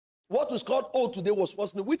what was called old today was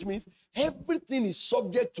first new, which means everything is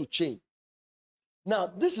subject to change. Now,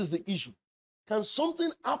 this is the issue. Can something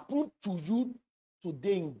happen to you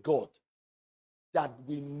today in God that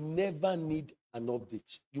will never need an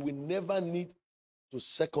update? You will never need to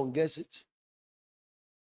second guess it.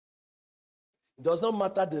 It does not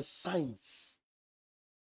matter the signs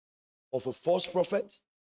of a false prophet.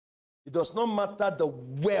 It does not matter the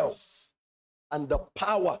wealth and the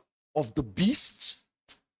power of the beast.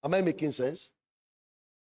 Am I making sense?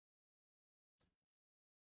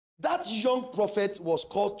 That young prophet was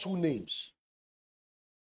called two names.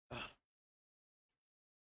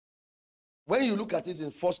 When you look at it in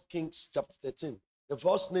 1 Kings chapter 13, the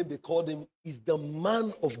first name they called him is the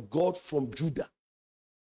man of God from Judah.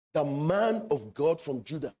 The man of God from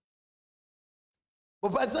Judah.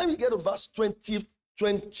 But by the time you get to verse 23,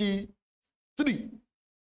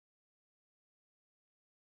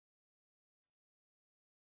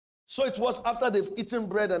 so it was after they've eaten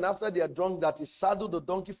bread and after they had drunk that he saddled the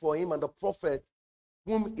donkey for him and the prophet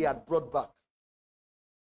whom he had brought back.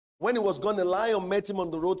 When he was gone, a lion met him on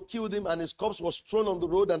the road, killed him, and his corpse was thrown on the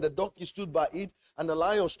road, and the donkey stood by it, and the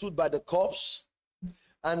lion stood by the corpse.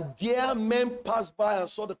 And there men passed by and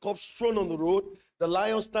saw the corpse thrown on the road, the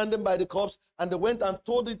lion standing by the corpse, and they went and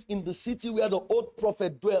told it in the city where the old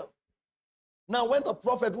prophet dwelt. Now, when the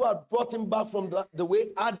prophet who had brought him back from the way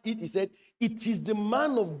had it, he said, it is the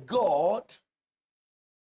man of God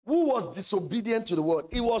who was disobedient to the word.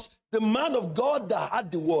 It was the man of God that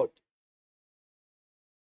had the word.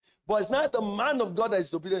 But it's not the man of God that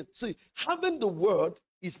is disobedient. See, having the word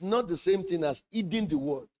is not the same thing as eating the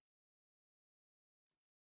word.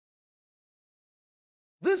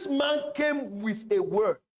 This man came with a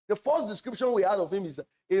word. The first description we had of him is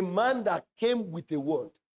a man that came with a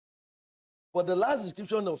word. But the last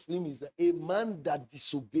description of him is a man that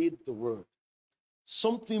disobeyed the word.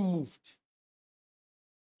 Something moved.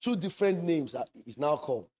 Two different names is now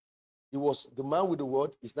called. It was the man with the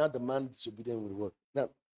word. It's not the man disobedient with the word. Now,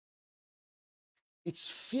 it's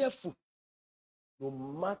fearful. No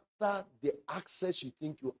matter the access you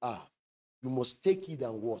think you have, you must take it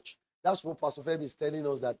and watch. That's what Pastor Femi is telling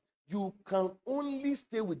us, that you can only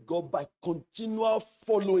stay with God by continual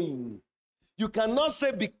following. You cannot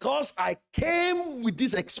say, because I came with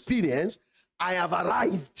this experience, I have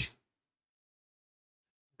arrived.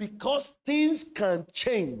 Because things can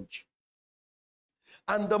change.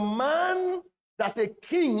 And the man that a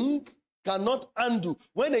king cannot undo,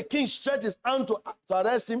 when a king stretched his hand to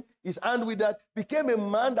arrest him, his hand with that became a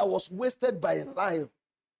man that was wasted by a lion.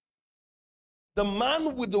 The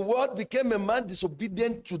man with the word became a man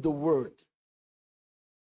disobedient to the word.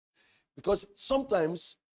 Because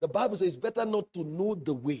sometimes the Bible says it's better not to know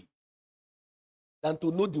the way than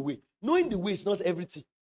to know the way. Knowing the way is not everything.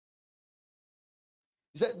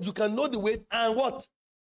 He said you can know the way and what?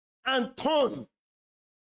 And turn.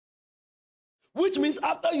 Which means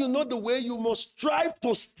after you know the way, you must strive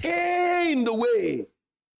to stay in the way.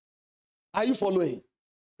 Are you following?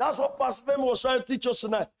 That's what Pastor Femi was trying to teach us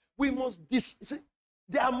tonight. We must see,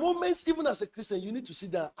 there are moments, even as a Christian, you need to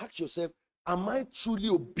sit down and ask yourself, am I truly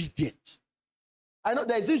obedient? I know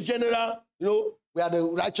there is this general, we are the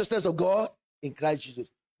righteousness of God in Christ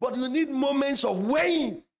Jesus. But you need moments of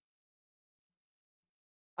weighing.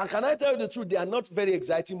 And can I tell you the truth? They are not very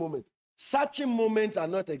exciting moments. Searching moments are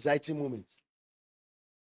not exciting moments.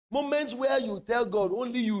 Moments where you tell God,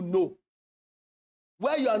 only you know.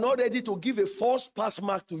 Where you are not ready to give a false pass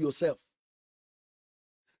mark to yourself.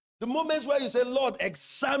 The moments where you say, Lord,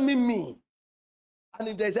 examine me. And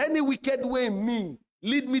if there's any wicked way in me,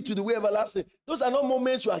 lead me to the way everlasting. Those are not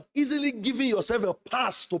moments you are easily giving yourself a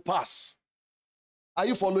pass to pass. Are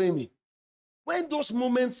you following me? When those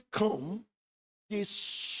moments come, they're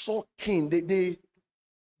shocking.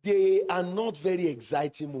 They are not very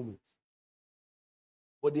exciting moments.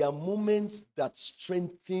 But they are moments that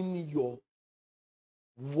strengthen your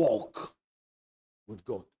walk with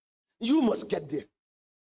God. You must get there.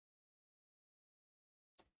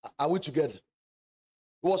 Are we together?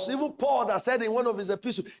 It was even Paul that said in one of his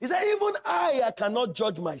epistles, he said, even I cannot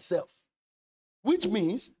judge myself. Which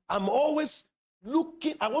means I'm always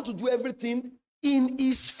looking, I want to do everything in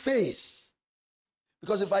his face.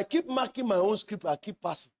 Because if I keep marking my own script, I keep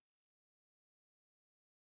passing.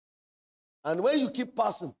 And when you keep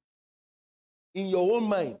passing in your own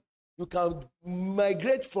mind, you can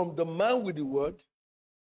migrate from the man with the word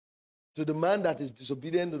to the man that is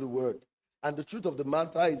disobedient to the word. And the truth of the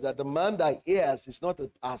matter is that the man that hears is not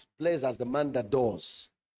as blessed as the man that does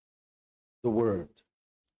the word.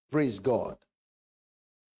 Praise God.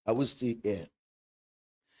 I will still hear.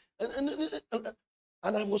 And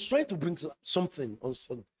I was trying to bring something on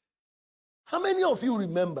something. How many of you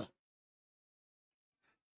remember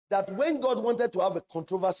that when God wanted to have a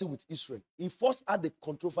controversy with Israel, he first had a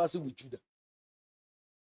controversy with Judah?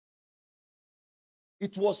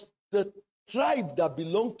 It was the tribe that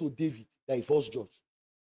belonged to David that he first judged.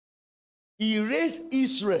 He raised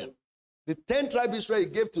Israel, the 10 tribe Israel he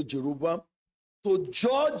gave to Jeroboam, to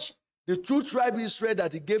judge the true tribe Israel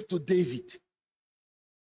that he gave to David.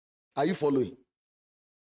 Are you following?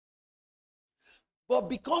 But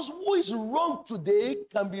because who is wrong today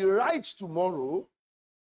can be right tomorrow,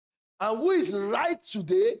 and who is right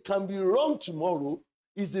today can be wrong tomorrow,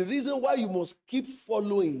 is the reason why you must keep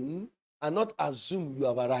following and not assume you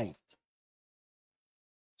have arrived.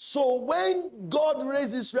 So when God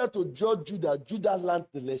raised Israel to judge Judah, Judah learned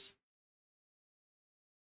the lesson.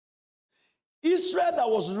 Israel that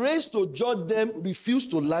was raised to judge them refused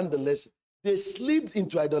to learn the lesson. They slipped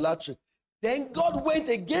into idolatry. Then God went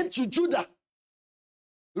again to Judah,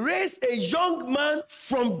 raised a young man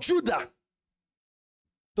from Judah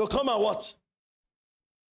to come and what?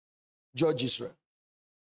 Judge Israel.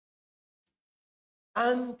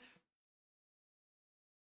 And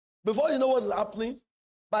before you know what is happening,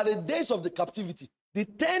 by the days of the captivity, the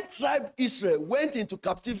 10th tribe Israel went into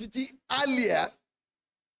captivity earlier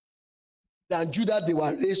than Judah they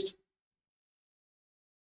were raised.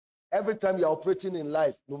 Every time you are operating in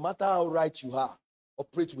life, no matter how right you are,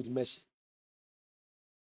 operate with mercy.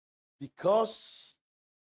 Because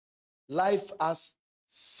life has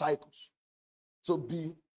cycles. So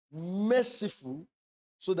be merciful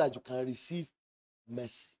so that you can receive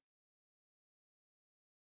mercy.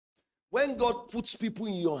 When God puts people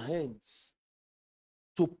in your hands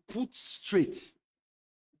to put straight,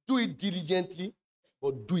 do it diligently,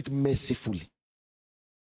 but do it mercifully.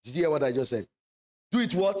 Did you hear what I just said? Do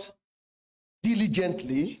it what?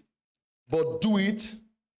 Diligently, but do it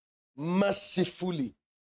mercifully.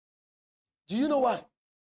 Do you know why?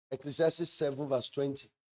 Ecclesiastes 7 verse 20.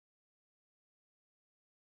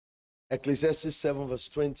 Ecclesiastes 7 verse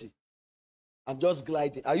 20. I'm just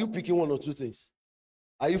gliding. Are you picking one or two things?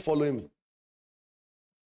 Are you following me?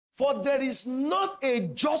 For there is not a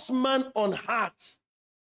just man on earth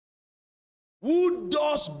who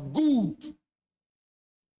does good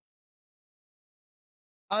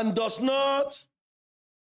and does not.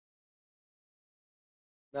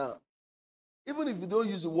 Now, even if you don't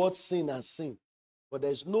use the word sin as sin, but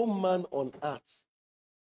there's no man on earth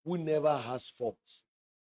who never has faults.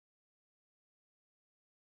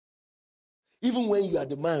 Even when you are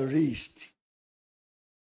the man raised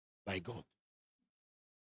by God.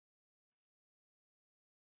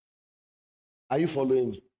 Are you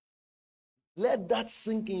following me? Let that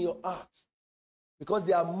sink in your heart. Because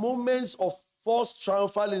there are moments of false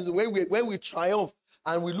triumphalism when we triumph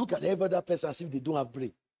and we look at every other person as if they don't have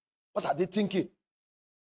brain. What are they thinking?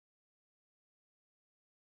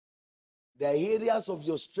 There are areas of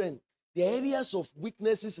your strength. There are areas of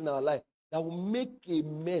weaknesses in our life that will make a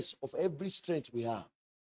mess of every strength we have.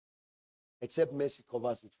 Except mercy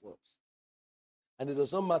covers it for us. And it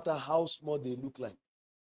does not matter how small they look like.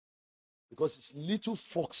 Because it's little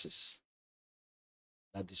foxes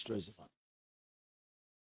that destroys the family.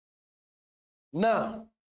 Now,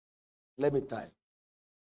 let me tell you.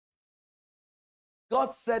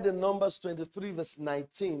 God said in Numbers 23 verse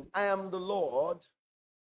 19, I am the Lord.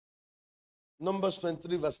 Numbers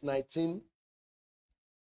 23 verse 19.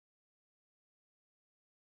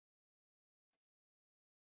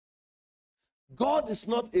 God is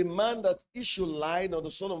not a man that he should lie, nor the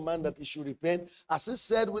son of man that he should repent. As he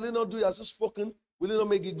said, will he not do it? As he spoken, will he not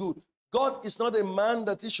make it good? God is not a man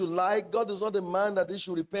that he should lie. God is not a man that he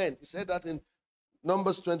should repent. He said that in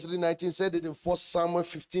Numbers 23:19, said it in 1 Samuel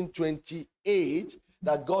 15:28,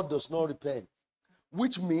 that God does not repent.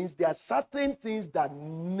 Which means there are certain things that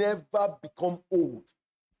never become old.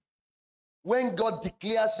 When God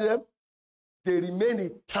declares them, they remain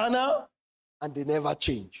eternal and they never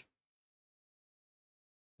change.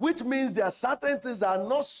 Which means there are certain things that are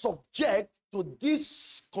not subject to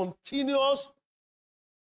these continuous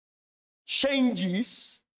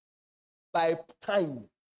changes by time.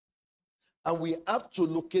 And we have to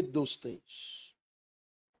locate those things.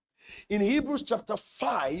 In Hebrews chapter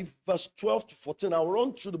 5, verse 12 to 14, I'll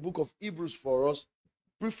run through the book of Hebrews for us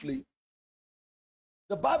briefly.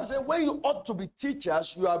 The Bible says when you ought to be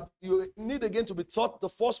teachers, you need again to be taught the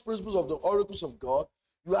first principles of the oracles of God.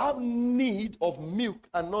 You have need of milk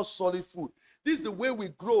and not solid food. This is the way we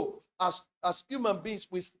grow as human beings.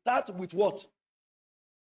 We start with what?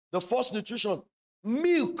 The first nutrition,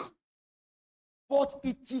 milk. But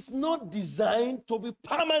it is not designed to be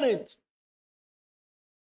permanent.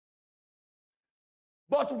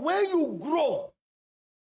 But when you grow,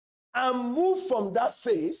 and move from that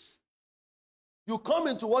phase, you come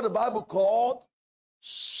into what the Bible called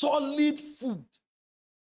solid food.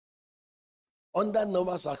 Under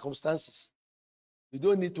normal circumstances, you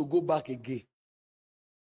don't need to go back again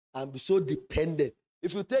and be so dependent.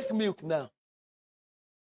 If you take milk now,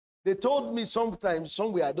 they told me sometimes,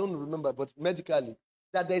 somewhere, I don't remember, but medically,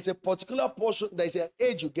 that there is a particular portion, there is an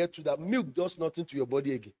age you get to that milk does nothing to your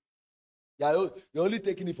body again. You're only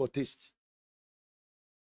taking it for taste.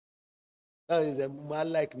 That is a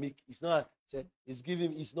man like milk. It's not,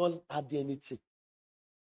 it's not adding anything.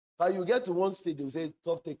 But you get to one stage, they will say,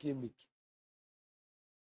 stop taking milk.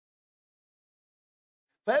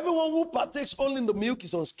 For everyone who partakes only in the milk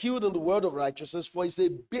is unskilled in the word of righteousness, for it's a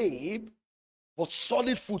babe, but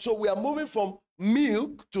solid food. So we are moving from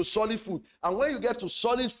milk to solid food. And when you get to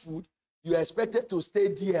solid food, you are expected to stay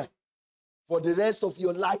there for the rest of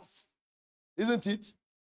your life. Isn't it?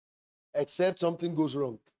 Except something goes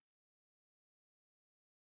wrong.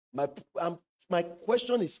 My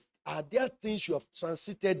question is, are there things you have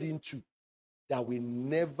transited into that will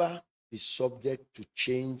never be subject to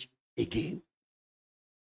change again?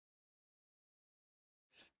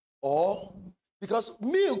 Or, because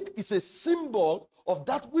milk is a symbol of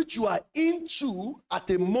that which you are into at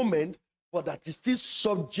a moment, but that is still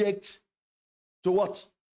subject to what?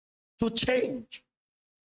 To change.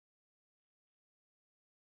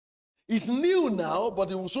 It's new now,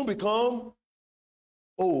 but it will soon become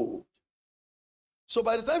old. So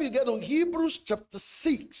by the time you get to Hebrews chapter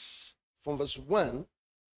 6, from verse 1,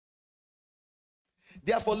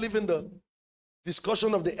 therefore, leaving the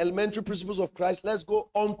discussion of the elementary principles of Christ, let's go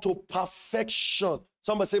on to perfection.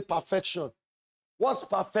 Somebody say perfection. What's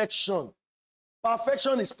perfection?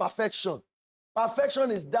 Perfection is perfection.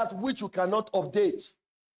 Perfection is that which you cannot update.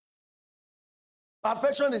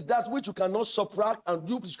 Perfection is that which you cannot subtract and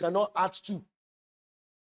which you cannot add to.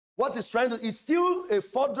 What it's trying to, it's still a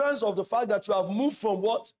furtherance of the fact that you have moved from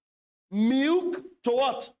what? Milk to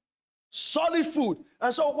what? Solid food.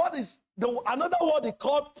 And so what is, another word they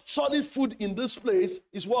call solid food in this place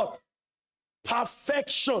is what?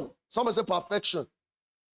 Perfection. Somebody say perfection.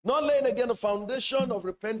 Not laying again the foundation of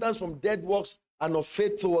repentance from dead works and of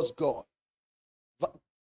faith towards God.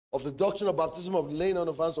 Of the doctrine of baptism, of laying on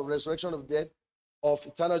of hands, of resurrection of dead, of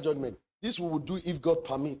eternal judgment. This we will do if God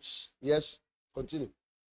permits. Yes? Continue.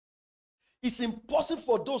 It's impossible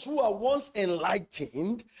for those who are once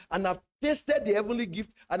enlightened and have tasted the heavenly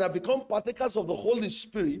gift and have become partakers of the Holy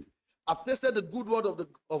Spirit, have tasted the good word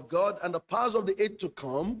of God and the powers of the age to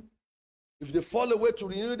come, if they fall away, to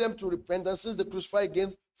renew them to repentance, since they crucify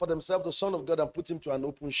again for themselves the Son of God and put him to an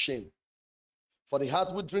open shame. For the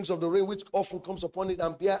heart which drinks of the rain which often comes upon it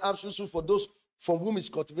and bear absolute fruit for those from whom is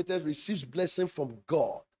cultivated receives blessing from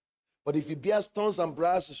God. But if he bears thorns and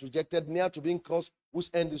briars, is rejected, near to being cursed, whose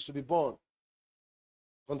end is to be born.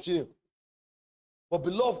 Continue. But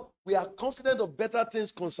beloved, we are confident of better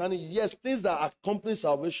things concerning you. Yes, things that accompany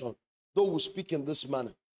salvation, though we speak in this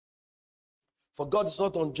manner. For God is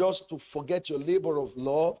not unjust to forget your labor of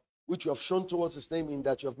love, which you have shown towards his name, in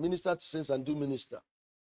that you have ministered to saints and do minister.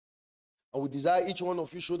 And we desire each one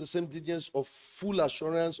of you show the same diligence of full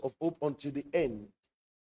assurance of hope until the end,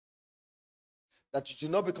 that you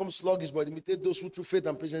should not become sluggish, but imitate those who through faith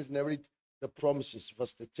and patience inherit the promises.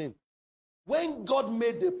 Verse 13. When God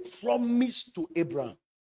made the promise to Abraham,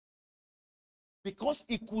 because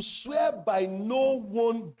he could swear by no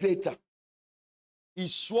one greater, he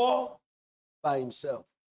swore by himself.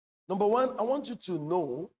 Number one, I want you to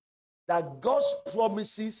know that God's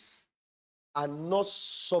promises are not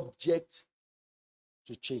subject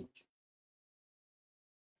to change.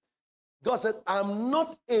 God said, I'm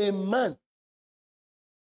not a man.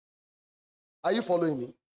 Are you following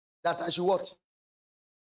me? That I should what?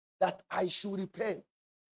 That I should repent.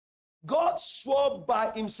 God swore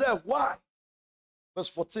by himself. Why? Verse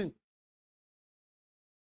 14.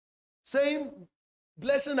 Saying,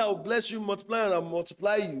 blessing, I will bless you, multiply, and I will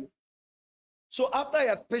multiply you. So after he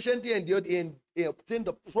had patiently endured, he obtained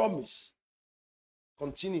the promise.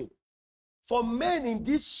 Continue. For men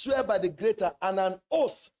indeed swear by the greater, and an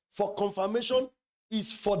oath for confirmation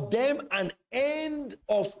is for them an end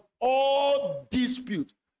of all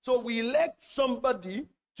dispute. So we elect somebody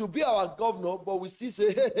to be our governor, but we still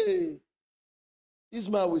say, hey, this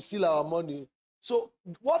man will steal our money. So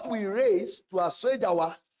what we raise to assuage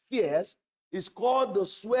our fears is called the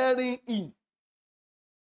swearing in.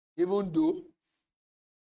 Even though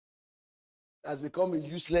it has become a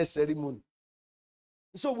useless ceremony.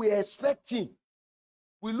 So we expect him.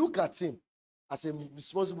 We look at him as a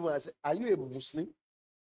responsible man and say, are you a Muslim,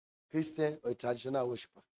 Christian, or a traditional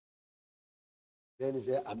worshiper? Then he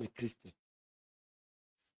said, I'm a Christian.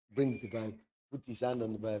 bring the Bible, put his hand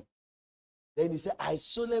on the Bible. Then he said, I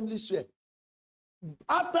solemnly swear.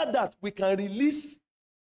 After that, we can release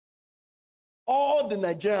all the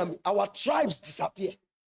Nigerian, our tribes disappear.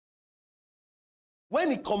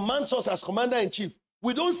 When he commands us as commander-in-chief,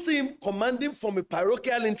 we don't see him commanding from a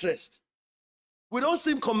parochial interest. We don't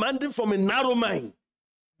see him commanding from a narrow mind.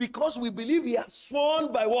 Because we believe he has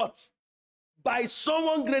sworn by what? By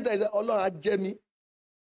someone greater than Allah Ajemi.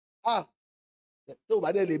 If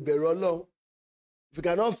you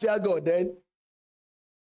cannot fear God, then.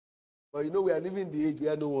 But you know, we are living in the age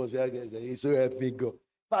where no one fears God. He's so helping God.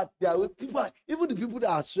 But there are people, even the people that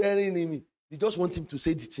are swearing in him, they just want him to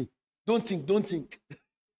say the thing. Don't think, don't think.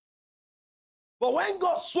 But when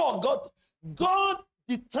God saw, God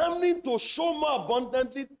determined to show more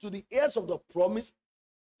abundantly to the heirs of the promise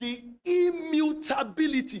the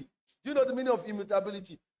immutability. Do you know the meaning of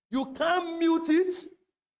immutability? You can't mute it.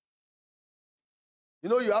 You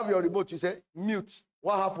know, you have your remote, you say, mute.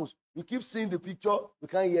 What happens? You keep seeing the picture, you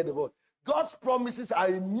can't hear the voice. God's promises are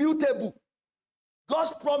immutable.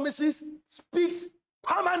 God's promises speaks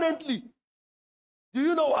permanently. Do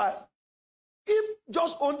you know why? If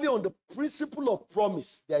just only on the principle of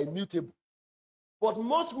promise, they are immutable. But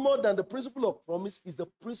much more than the principle of promise is the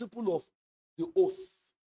principle of the oath.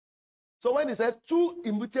 So when he said two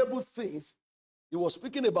immutable things, he was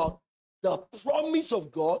speaking about the promise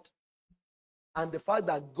of God and the fact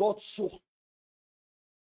that God swore.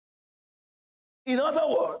 In other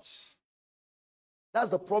words, that's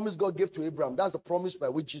the promise God gave to Abraham. That's the promise by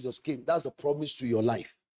which Jesus came. That's the promise to your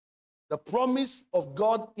life. The promise of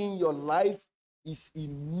God in your life is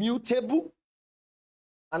immutable.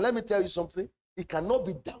 And let me tell you something. It cannot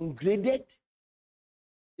be downgraded.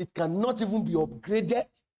 It cannot even be upgraded.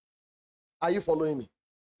 Are you following me?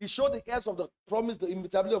 He showed the heirs of the promise, the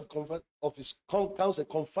immutability of his counsel,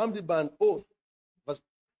 confirmed it by an oath,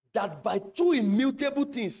 that by two immutable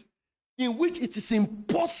things, in which it is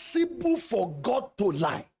impossible for God to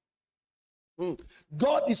lie.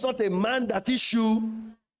 God is not a man that issue.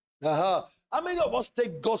 How many of us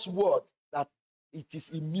take God's word that it is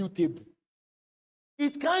immutable?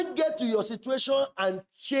 It can't get to your situation and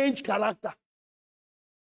change character.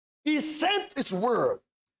 He sent his word,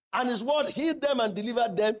 and his word healed them and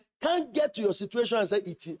delivered them. Can't get to your situation and say,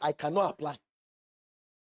 I cannot apply.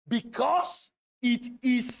 Because it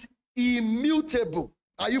is immutable.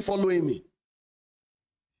 Are you following me?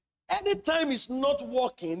 Anytime it's not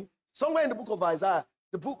working, somewhere in the book of Isaiah,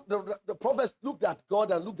 the prophets looked at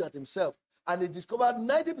God and looked at himself, and they discovered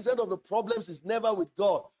 90% of the problems is never with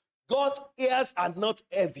God. God's ears are not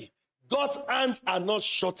heavy. God's hands are not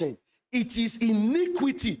shortened. It is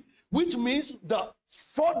iniquity, which means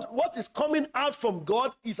what is coming out from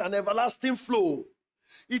God is an everlasting flow.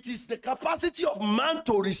 It is the capacity of man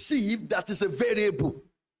to receive that is a variable.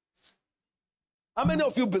 How many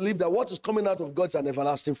of you believe that what is coming out of God is an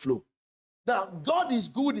everlasting flow? Now, God is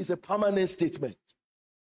good is a permanent statement.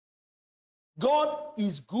 God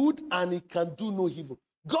is good and he can do no evil.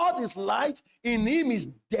 God is light. In him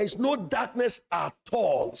there is no darkness at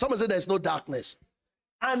all. Someone said there is no darkness.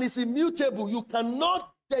 And it's immutable.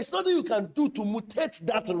 There's nothing you can do to mutate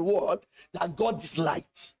that word that God is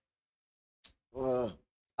light.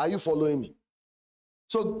 Are you following me?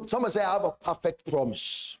 So someone say, I have a perfect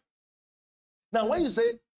promise. Now, when you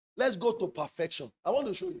say, let's go to perfection, I want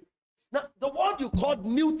to show you. Now, the word you call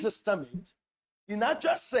New Testament, in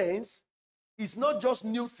actual sense, is not just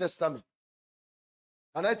New Testament.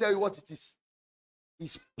 Can I tell you what it is?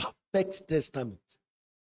 It's perfect testament.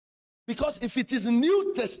 Because if it is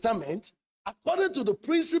New Testament, according to the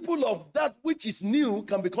principle of that which is new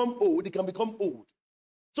can become old, it can become old.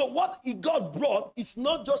 So what God brought is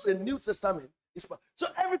not just a New Testament. So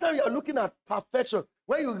every time you are looking at perfection,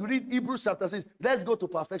 when you read Hebrews chapter 6, let's go to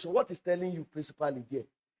perfection. What is telling you principally there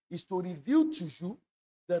is to reveal to you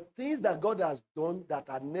the things that God has done that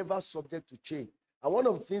are never subject to change. And one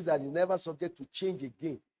of the things that is never subject to change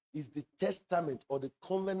again is the testament or the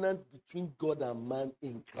covenant between God and man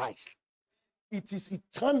in Christ. It is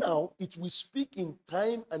eternal. It will speak in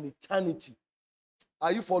time and eternity.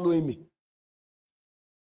 Are you following me?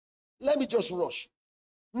 Let me just rush.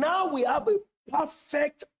 Now we have a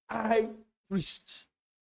perfect high priest.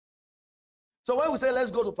 So when we say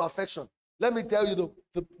let's go to perfection, let me tell you,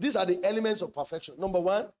 these are the elements of perfection. Number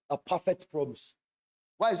one, a perfect promise.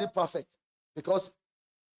 Why is it perfect? Because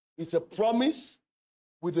it's a promise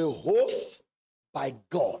with a oath by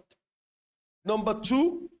God. Number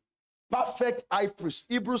two, perfect high priest.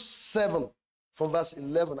 Hebrews 7 from verse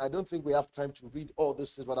 11. I don't think we have time to read all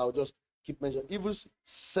these things, but I'll just keep mentioning. Hebrews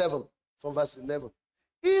 7 from verse 11.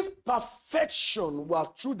 If perfection were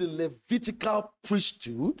through the Levitical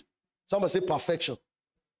priesthood, somebody say perfection.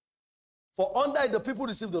 For under the people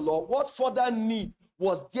received the law, what further need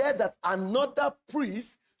was there that another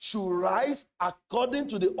priest should rise according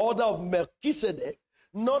to the order of Melchizedek,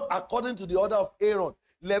 not according to the order of Aaron?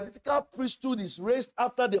 Levitical priesthood is raised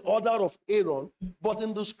after the order of Aaron, but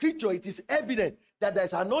in the scripture it is evident that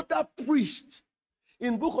there's another priest.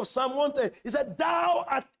 In the book of Psalm 110, he said, thou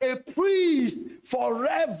art a priest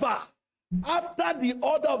forever after the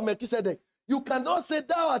order of Melchizedek. You cannot say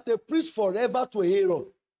thou art a priest forever to Aaron,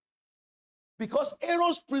 because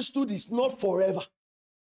Aaron's priesthood is not forever.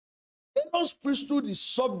 Aaron's priesthood is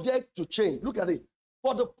subject to change. Look at it.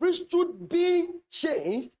 For the priesthood being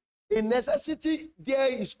changed, a necessity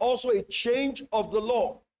there is also a change of the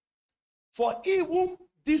law. For he whom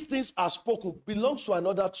these things are spoken belongs to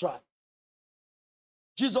another tribe.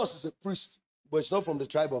 Jesus is a priest, but it's not from the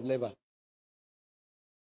tribe of Levi.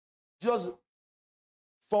 Jesus,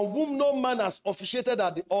 from whom no man has officiated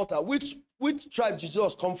at the altar. Which tribe did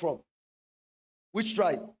Jesus come from? Which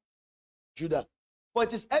tribe? Judah. For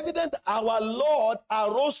it is evident that our Lord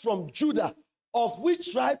arose from Judah, of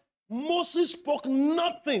which tribe Moses spoke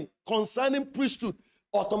nothing concerning priesthood.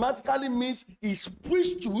 Automatically means his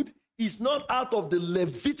priesthood is not out of the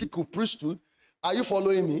Levitical priesthood. Are you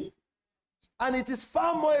following me? And it is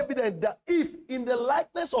far more evident that if in the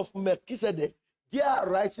likeness of Melchizedek, there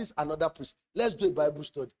arises another priest. Let's do a Bible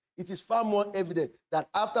study. It is far more evident that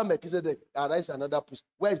after Melchizedek arises another priest.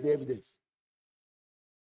 Where is the evidence?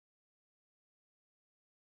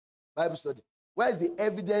 Bible study. Where is the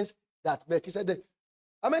evidence that Melchizedek?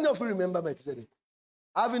 How many of you remember Melchizedek?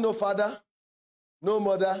 Having no father, no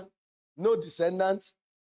mother, no descendants.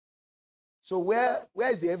 So where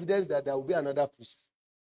is the evidence that there will be another priest?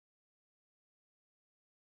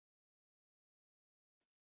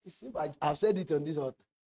 I've said it on this altar.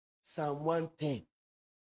 Psalm 110.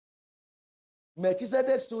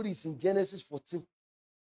 Melchizedek's story is in Genesis 14.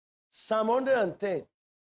 Psalm 110.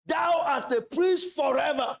 Thou art a priest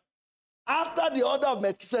forever after the order of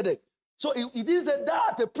Melchizedek. So he didn't say thou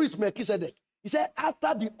art a priest, Melchizedek. He said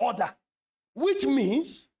after the order, which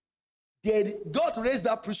means God raised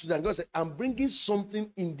that priesthood and God said, I'm bringing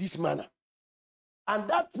something in this manner. And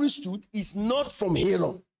that priesthood is not from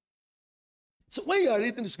Aaron. So when you are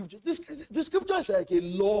reading the scripture, the scripture is like a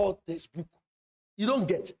law textbook. You don't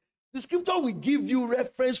get. The scripture will give you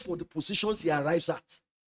reference for the positions he arrives at.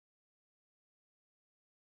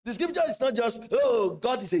 The scripture is not just, oh,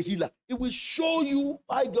 God is a healer. It will show you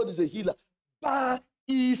why God is a healer by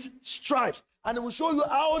his stripes. And it will show you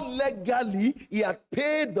how legally he had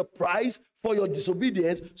paid the price for your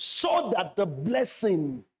disobedience so that the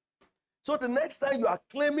blessing. So the next time you are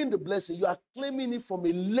claiming the blessing, you are claiming it from a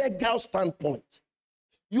legal standpoint.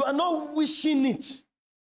 You are not wishing it.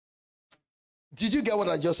 Did you get what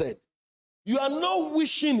I just said? You are not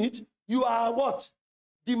wishing it. You are what?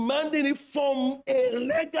 Demanding it from a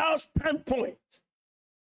legal standpoint.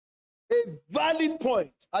 A valid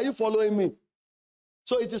point. Are you following me?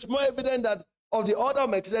 So it is more evident that of the order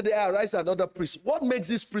of Melchizedek there arises another priest. What makes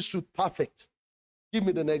this priesthood perfect? Give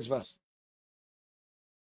me the next verse.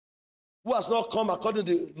 Who has not come according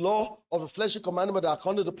to the law of the fleshly commandment, but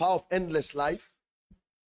according to the power of endless life?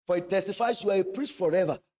 For it testifies you are a priest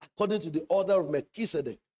forever, according to the order of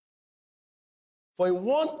Melchizedek. For in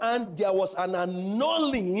one hand there was an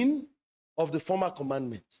annulling of the former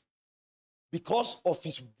commandments because of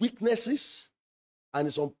his weaknesses and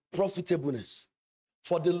his unprofitableness.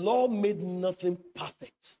 For the law made nothing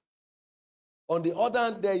perfect. On the other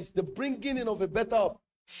hand, there is the bringing in of a better hope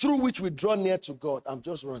through which we draw near to God. I'm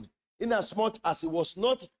just running. Inasmuch as it was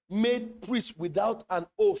not made priest without an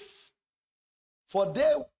oath. For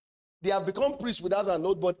they have become priests without an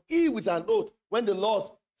oath, but he with an oath, when the Lord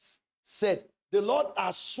said, the Lord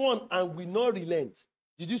has sworn and will not relent.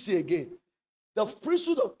 Did you see again? The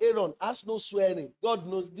priesthood of Aaron has no swearing. God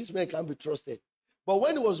knows this man can be trusted. But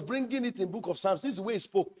when he was bringing it in book of Psalms, this is the way he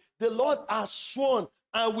spoke. The Lord has sworn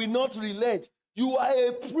and will not relent. You are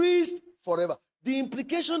a priest forever. The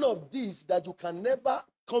implication of this that you can never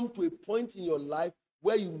come to a point in your life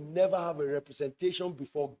where you never have a representation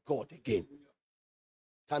before God again.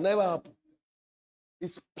 Can never happen.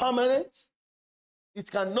 It's permanent. It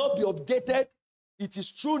cannot be updated. It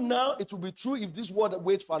is true now. It will be true if this world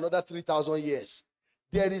waits for another 3,000 years.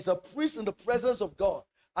 There is a priest in the presence of God.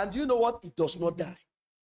 And you know what? It does not die.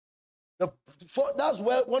 That's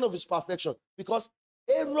where one of his perfection. Because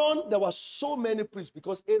Aaron, there were so many priests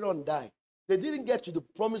because Aaron died. They didn't get to the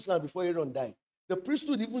promised land before Aaron died. The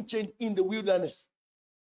priesthood even changed in the wilderness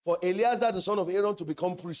for Eleazar, the son of Aaron, to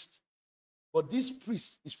become priest. But this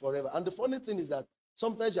priest is forever. And the funny thing is that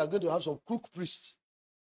sometimes you are going to have some crook priests.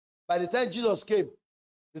 By the time Jesus came,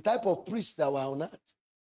 the type of priests that were on earth,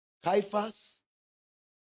 Caiaphas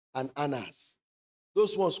and Annas,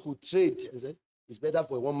 those ones could trade and say, it's better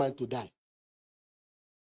for one man to die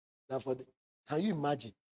than for the... Can you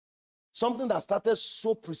imagine? Something that started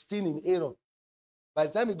so pristine in Aaron, by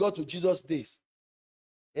the time it got to Jesus' days,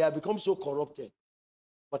 it had become so corrupted.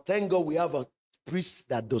 But thank God we have a priest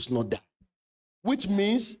that does not die. Which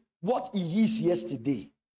means what he is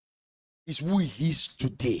yesterday is who he is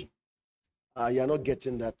today. You are not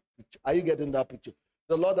getting that picture. Are you getting that picture?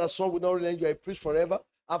 The Lord has sworn will not relent you are a priest forever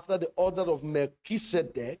after the order of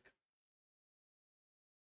Melchizedek.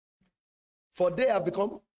 For they have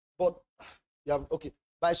become, but you have, okay.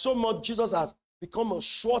 By so much, Jesus has become a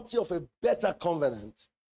surety of a better covenant.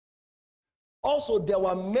 Also, there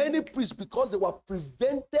were many priests because they were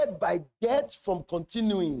prevented by death from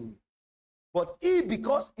continuing. But he,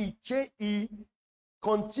 because he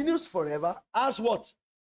continues forever, as what?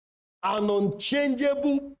 An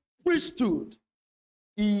unchangeable priesthood.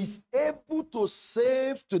 He is able to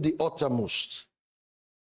save to the uttermost.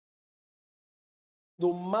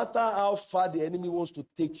 No matter how far the enemy wants to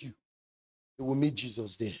take you, he will meet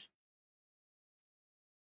Jesus there.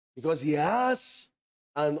 Because he has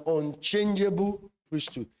an unchangeable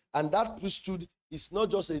priesthood. And that priesthood is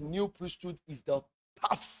not just a new priesthood, it's the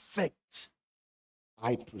perfect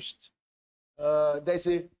high priest.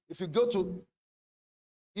 If you go to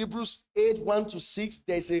Hebrews 8, 1-6,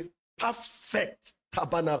 there's a perfect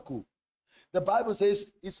tabernacle. The Bible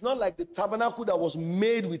says it's not like the tabernacle that was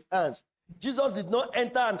made with hands. Jesus did not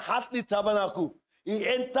enter an earthly tabernacle. He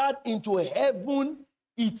entered into heaven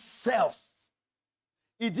itself.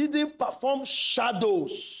 He didn't perform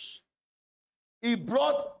shadows. He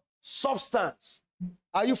brought substance.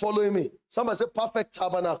 Are you following me? Somebody say perfect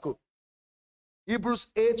tabernacle. Hebrews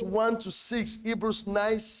 8, 1-6. Hebrews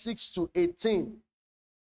 9, 6-18.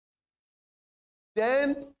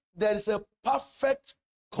 Then there is a perfect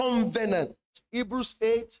covenant. Hebrews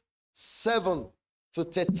 8,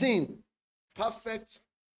 7-13. Perfect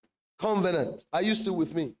covenant. Are you still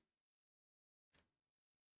with me?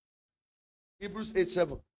 Hebrews 8,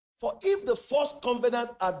 7. For if the first covenant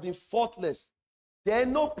had been faultless,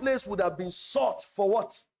 then no place would have been sought for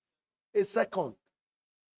what? A second.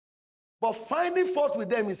 But finding fault with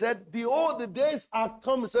them, he said, behold, the days are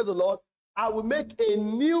come, said the Lord, I will make a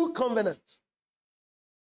new covenant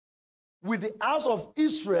with the house of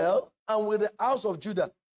Israel and with the house of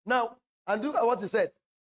Judah. Now, and look at what he said.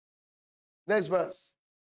 Next verse.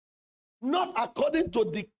 Not according to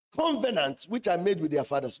the covenant which I made with their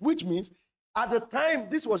fathers, which means at the time,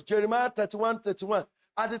 this was Jeremiah 31.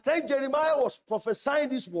 At the time Jeremiah was prophesying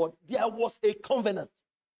this word, there was a covenant.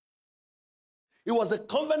 It was a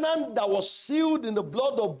covenant that was sealed in the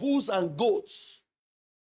blood of bulls and goats.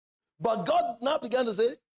 But God now began to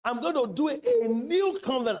say, I'm going to do a new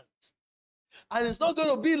covenant. And it's not going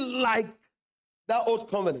to be like that old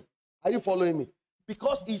covenant. Are you following me?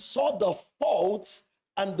 Because he saw the faults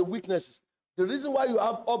and the weaknesses. The reason why you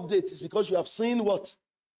have updates is because you have seen what?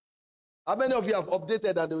 How many of you have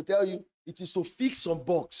updated and they will tell you it is to fix some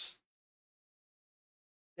bugs?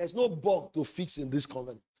 There's no bug to fix in this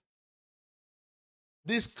covenant.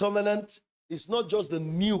 This covenant is not just the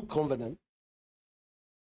new covenant.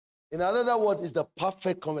 In another word, is the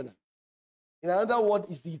perfect covenant. In another word,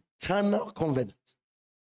 is the eternal covenant.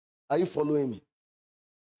 Are you following me?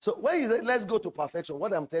 So when you say, let's go to perfection,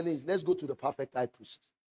 what I'm telling you is, let's go to the perfect high priest.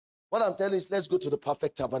 What I'm telling you is, let's go to the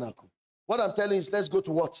perfect tabernacle. What I'm telling you is, let's go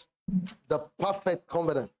to what? The perfect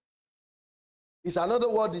covenant. Is another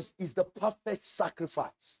word is the perfect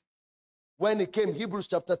sacrifice. When it came, Hebrews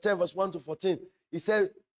chapter 10, verse 1-14, he said,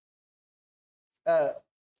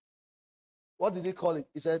 what did he call it?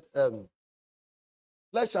 He said,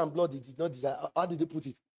 flesh and blood he did not desire. How did he put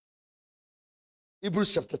it?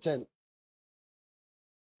 Hebrews chapter 10.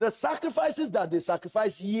 The sacrifices that they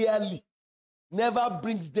sacrifice yearly never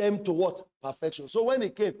brings them to what? Perfection. So when he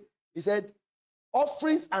came, he said,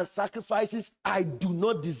 offerings and sacrifices I do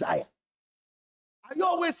not desire. Are you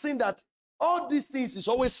always seeing that all these things is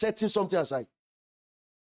always setting something aside?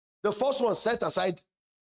 The first one set aside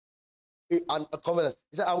a covenant.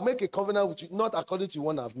 He said, I will make a covenant with you, not according to the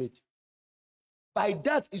one I've made. By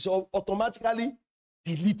that, it's automatically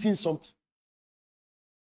deleting something.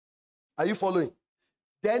 Are you following?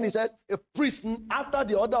 Then he said, a priest after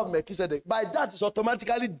the order of Melchizedek. By that, it's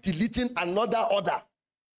automatically deleting another order.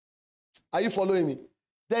 Are you following me?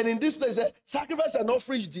 Then in this place, sacrifice and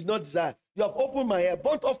offering you did not desire. You have opened my ear.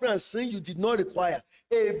 Burnt offering and sin you did not require.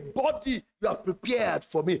 A body you have prepared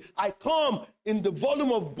for me. I come in the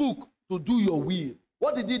volume of book to do your will.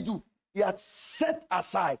 What did he do? He had set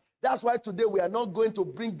aside. That's why today we are not going to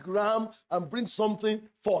bring ram and bring something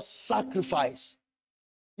for sacrifice.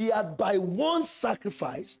 He had by one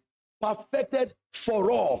sacrifice perfected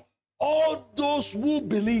for all those who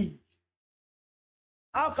believe.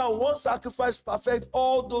 How can one sacrifice perfect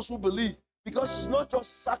all those who believe? Because it's not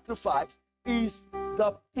just sacrifice, it's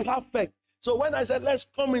the perfect. So when I said let's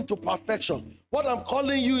come into perfection, what I'm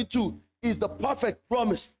calling you into is the perfect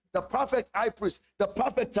promise, the perfect high priest, the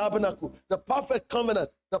perfect tabernacle, the perfect covenant,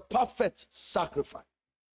 the perfect sacrifice.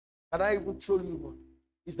 Can I even show you one?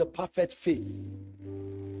 It's the perfect faith.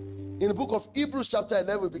 In the book of Hebrews chapter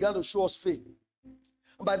 11, we began to show us faith.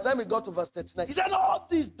 And by the time we got to verse 39, he said all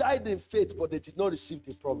these died in faith, but they did not receive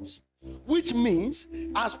the promise. Which means,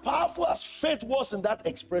 as powerful as faith was in that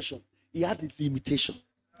expression, he had a limitation.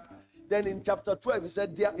 Then in chapter 12, he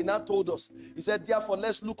said, he now told us, he said, therefore,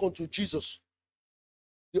 let's look unto Jesus,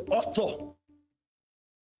 the author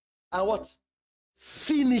and what?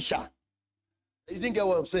 Finisher. You didn't get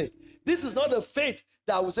what I'm saying? This is not a faith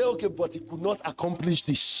that will say, okay, but he could not accomplish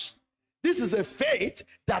this. This is a faith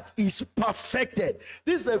that is perfected.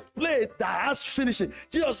 This is a faith that has finishing.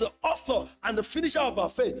 Jesus, the author and the finisher of our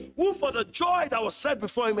faith, who for the joy that was set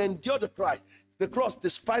before him endured the cross,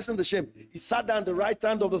 despising the shame. He sat down at the right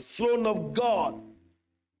hand of the throne of God.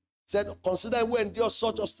 He said, consider who endures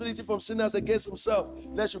such hostility from sinners against himself,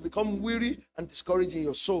 lest you become weary and discouraged in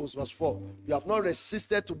your souls. Verse 4. You have not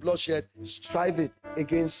resisted to bloodshed, striving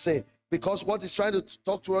against sin. Because what he's trying to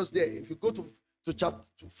talk to us there, if you go to chapter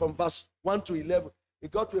from verse 1 to 11, he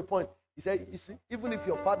got to a point. He said, you see, even if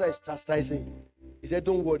your father is chastising, he said,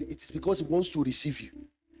 don't worry, it is because he wants to receive you.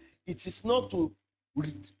 It is not to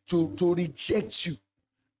reject you.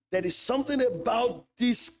 There is something about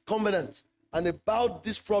this covenant and about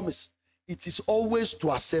this promise. It is always to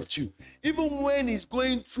accept you. Even when he's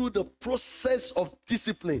going through the process of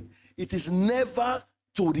discipline, it is never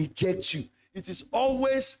to reject you. It is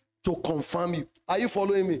always to confirm you. Are you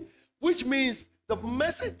following me? Which means the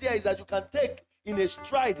message there is that you can take in a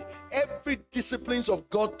stride every disciplines of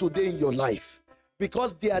God today in your life,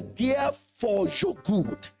 because they are there for your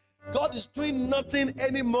good. God is doing nothing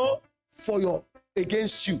anymore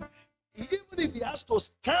against you. Even if he has to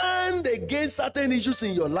stand against certain issues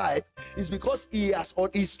in your life, it's because he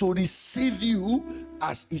is to receive you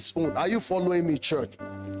as his own. Are you following me, church?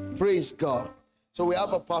 Praise God. So we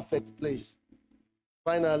have a perfect place.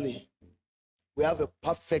 Finally, we have a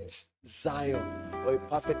perfect Zion, or a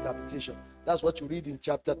perfect habitation. That's what you read in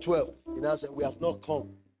chapter 12. It now says, we have not come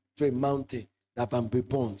to a mountain that can be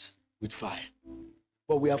burnt with fire,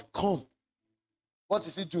 but we have come. What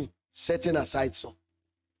is he doing? Setting aside some.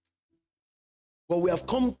 But we have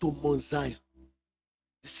come to Mount Zion,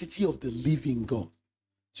 the city of the living God,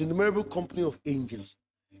 to the innumerable company of angels.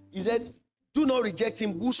 He said, do not reject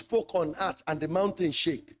him who spoke on earth and the mountain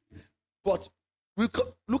shake, but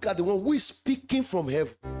look at the one who is speaking from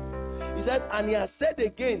heaven. He said, and he has said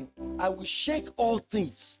again, I will shake all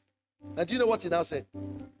things. And do you know what he now said?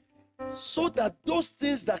 So that those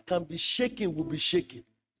things that can be shaken will be shaken,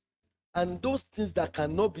 and those things that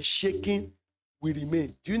cannot be shaken will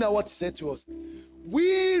remain. Do you know what he said to us?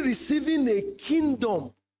 We receiving a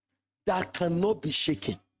kingdom that cannot be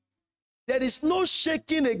shaken. There is no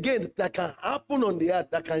shaking again that can happen on the earth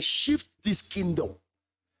that can shift this kingdom.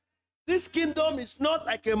 This kingdom is not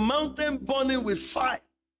like a mountain burning with fire.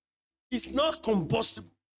 It's not combustible.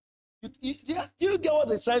 Do you get what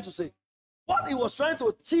he's trying to say? What he was trying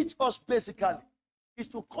to teach us basically is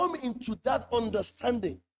to come into that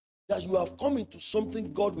understanding that you have come into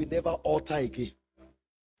something God will never alter again.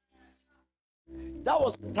 That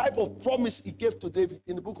was the type of promise he gave to David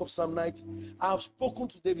in the book of Psalm 90. I have spoken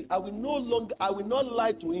to David. I will not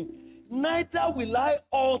lie to him. Neither will I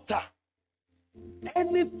alter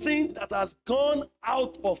anything that has gone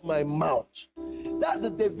out of my mouth. That's the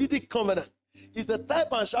Davidic covenant. It's the type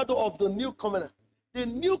and shadow of the new covenant. The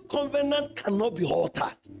new covenant cannot be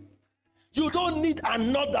altered. You don't need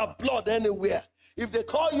another blood anywhere. If they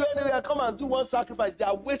call you anywhere, come and do one sacrifice, they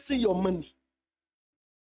are wasting your money.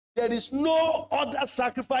 There is no other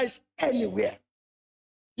sacrifice anywhere.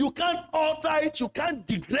 You can't alter it, you can't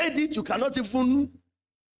degrade it, you cannot even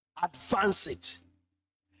advance it.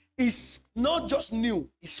 It's not just new,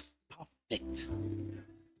 it's perfect.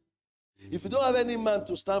 If you don't have any man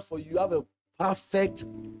to stand for you, you have a perfect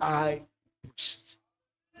high priest.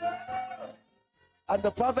 And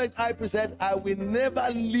the perfect high priest said, I will never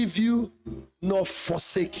leave you nor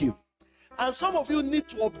forsake you. And some of you need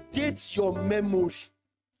to update your memory.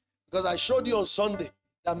 Because I showed you on Sunday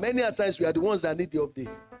that many a times we are the ones that need the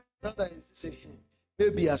update. Sometimes you say,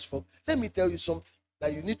 maybe as for, let me tell you something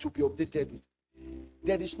that you need to be updated with.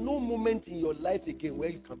 there is no moment in your life again where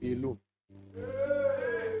you can be alone.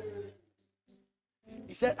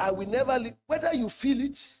 He said, I will never leave. Whether you feel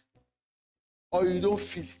it or you don't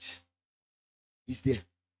feel it, it's there.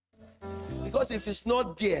 Because if it's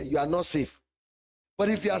not there, you are not safe. But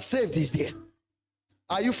if you are saved, it's there.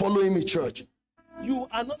 Are you following me, church? You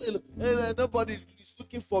are not alone. Nobody is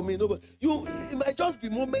looking for me. Nobody. It might just be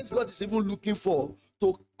moments God is even looking for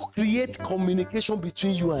to create communication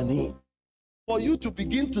between you and Him. For you to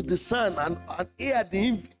begin to discern and hear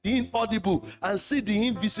the inaudible and see the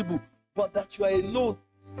invisible. But that you are alone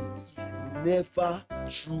is never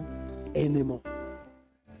true anymore.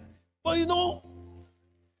 But the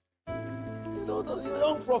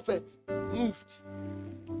young prophet moved.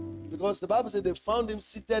 Because the Bible said they found him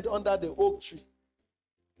seated under the oak tree.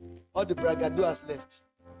 All the bragado has left.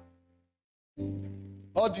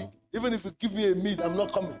 Even if you give me a meal, I'm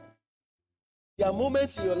not coming. There are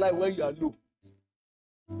moments in your life where you are low,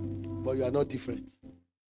 but you are not different.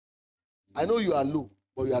 I know you are low,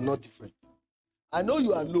 but you are not different. I know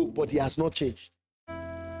you are low, but He has not changed.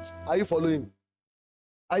 Are you following me?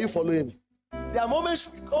 Are you following me? There are moments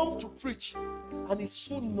we come to preach, and it's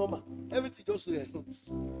so normal. Everything just so.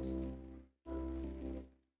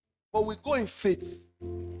 But we go in faith.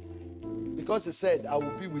 Because He said, I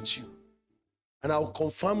will be with you. And I will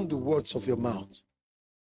confirm the words of your mouth.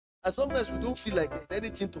 And sometimes we don't feel like there's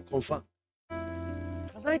anything to confirm.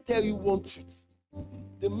 Can I tell you one truth?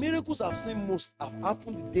 The miracles I've seen most have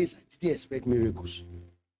happened the days I didn't expect miracles.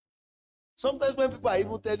 Sometimes when people are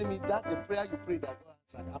even telling me that's the prayer you pray that God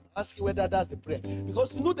answered, I'm asking whether that's the prayer.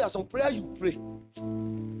 Because there are some prayers you pray.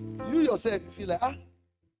 You yourself, you feel like, I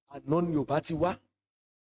known your body. You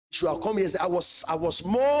should have come here. I was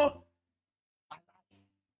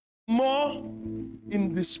more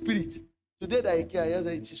in the spirit. Today that I care,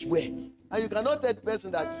 it is where. And you cannot tell the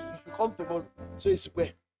person that you should come tomorrow. So it's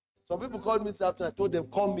where. Some people called me this afternoon. I told them,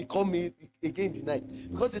 call me again tonight.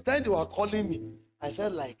 Because the time they were calling me, I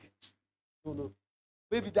felt like, no.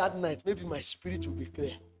 Maybe that night, maybe my spirit will be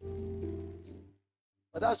clear.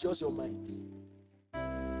 But that's just your mind.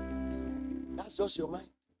 That's just your mind.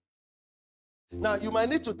 Now, you might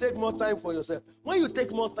need to take more time for yourself. When you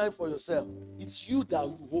take more time for yourself, it's you that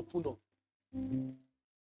you open up.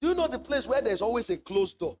 Do you know the place where there's always a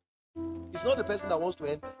closed door? It's not the person that wants to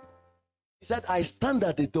enter. He said, I stand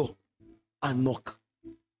at the door and knock.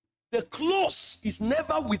 The close is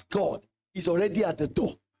never with God. He's already at the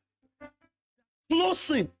door.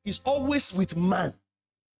 Closing is always with man.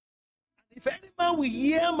 If any man will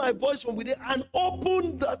hear my voice from within and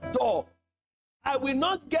open the door, I will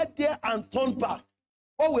not get there and turn back.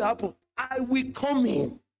 What will happen? I will come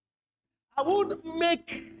in. I won't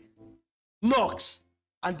make knocks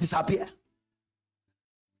and disappear.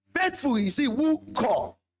 Faithful is he who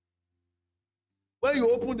call. When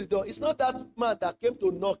you open the door, it's not that man that came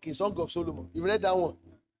to knock in Song of Solomon. You read that one?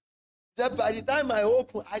 He said, by the time I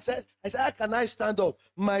open, I said, how can I stand up?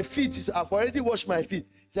 My feet I've already washed my feet.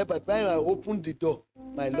 He said, by the time I opened the door,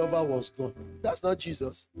 my lover was gone. That's not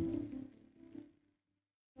Jesus.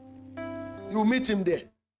 You meet him there.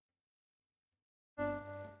 It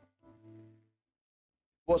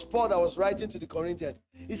was Paul that was writing to the Corinthians.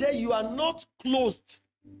 He said, you are not closed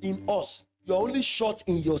in us. You are only shut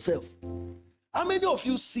in yourself. How many of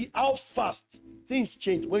you see how fast things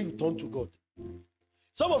change when you turn to God?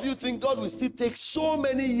 Some of you think God will still take so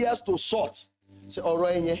many years to sort. Say,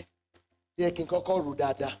 I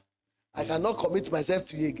cannot commit myself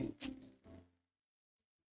to you again.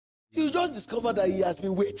 You just discover that He has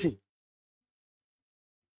been waiting.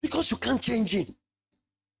 Because you can't change Him.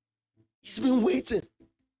 He's been waiting.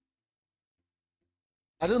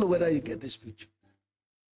 I don't know whether you get this picture.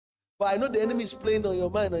 But I know the enemy is playing on your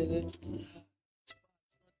mind. And you're like, it's not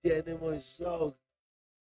there anymore. It's so.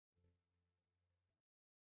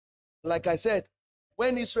 Like I said,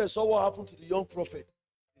 when Israel saw what happened to the young prophet,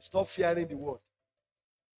 he stopped fearing the word.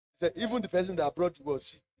 He said, even the person that brought the word,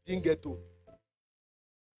 didn't get to.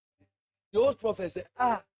 The old prophet said,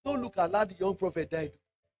 don't look at how the young prophet died.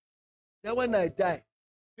 Then when I die,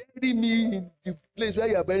 bury me in the place where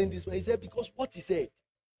you are burying this man. He said, because what he said.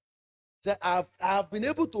 He said, I have been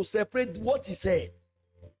able to separate what he said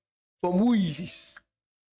from who he is.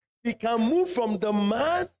 He can move from the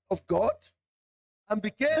man of God and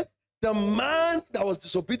became the man that was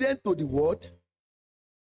disobedient to the word.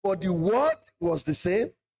 But the word was the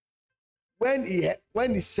same when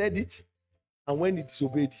he said it and when he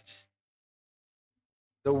disobeyed it.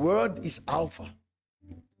 The word is Alpha.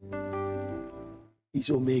 Is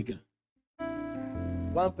Omega.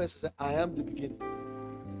 One person said, I am the beginning.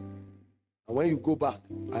 And when you go back,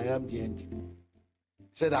 I am the end. He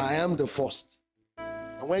said, I am the first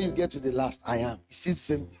And when you get to the last, I am. It's still the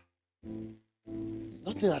same.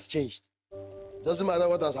 Nothing has changed. It doesn't matter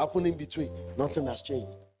what has happened in between. Nothing has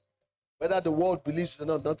changed. Whether the world believes it or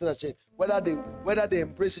not, nothing has changed. Whether they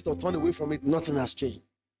embrace it or turn away from it, nothing has changed.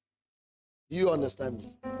 Do you understand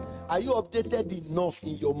this? Are you updated enough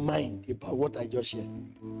in your mind about what I just shared?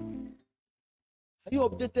 Are you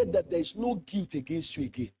updated that there is no guilt against you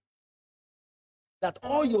again? That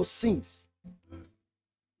all your sins,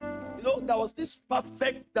 there was this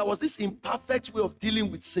imperfect way of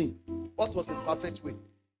dealing with sin. What was the perfect way?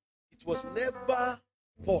 It was never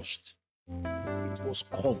washed. It was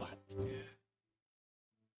covered.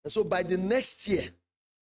 And so by the next year,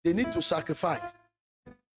 they need to sacrifice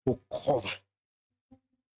to cover.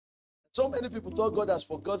 So many people thought God has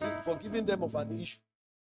forgiven them of an issue,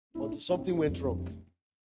 but something went wrong.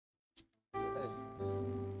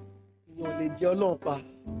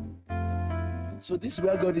 So this is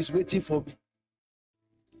where God is waiting for me.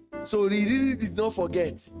 So he really did not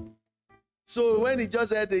forget. So when he just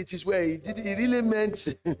said it is where he really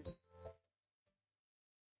meant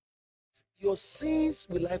your sins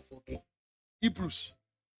will I forgive. Hebrews,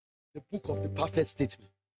 the book of the perfect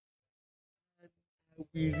statement.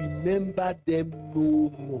 We remember them no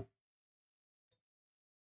more.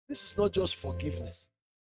 This is not just forgiveness.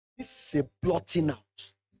 This is a blotting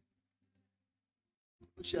out.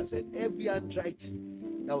 She said, every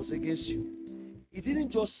handwriting that was against you, he didn't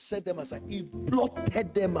just set them aside, he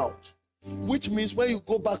blotted them out. Which means when you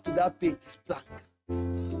go back to that page, it's blank.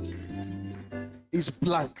 It's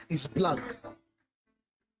blank. It's blank.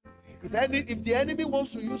 If the enemy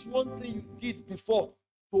wants to use one thing you did before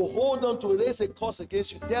to hold on to raise a curse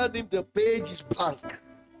against you, tell him the page is blank.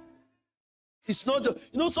 It's not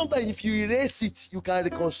just, sometimes if you erase it, you can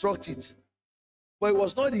reconstruct it. But it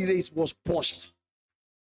was not erased, it was pushed.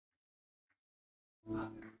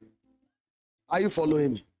 Are you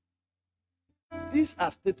following me? These are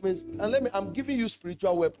statements, and I'm giving you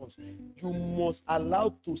spiritual weapons. You must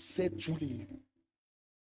allow to settle in you.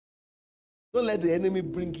 Don't let the enemy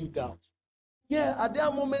bring you down. Yeah, are there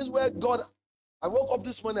moments where I woke up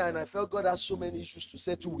this morning and I felt God has so many issues to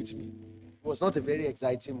settle with me. It was not a very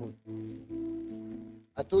exciting mood.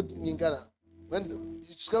 I told Ninkana, when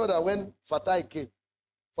you discovered that when Fatai came,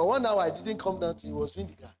 for 1 hour I didn't come down to you, he was doing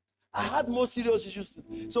the car. I had more serious issues to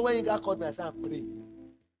do. So when Yinka called me, I said, I'm praying.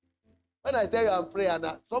 When I tell you I'm praying,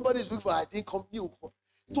 and somebody is looking for, I didn't come.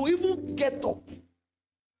 To even get up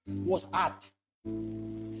was hard.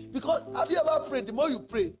 Because have you ever prayed? The more you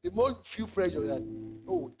pray, the more you feel pressure that,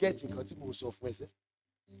 get in continuous of myself.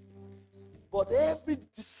 But every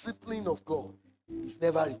discipline of God is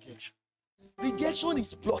never rejection. Rejection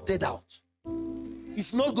is blotted out.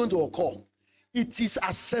 It's not going to occur. It is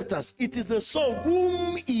acceptance. It is the Son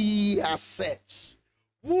whom he accepts,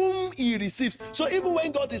 whom he receives. So even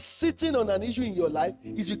when God is sitting on an issue in your life,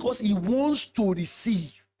 it's because he wants to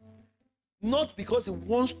receive, not because he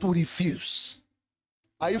wants to refuse.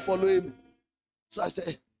 Are you following me? So I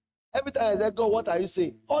said, every time I said, God, what are you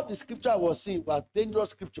saying? All the scripture I was saying was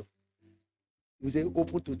dangerous scripture. You say,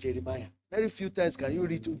 open to Jeremiah. Very few times can you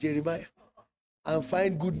read to Jeremiah and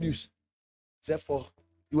find good news. Except for,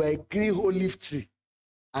 you are a green olive tree,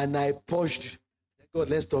 and I pushed it. God,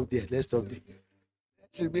 let's stop there. Let's stop there.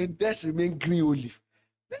 Let's remain green olive.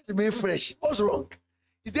 Let's remain fresh. What's wrong?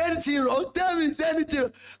 Is there anything wrong? Tell me, is there anything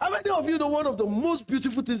wrong? How many of you know one of the most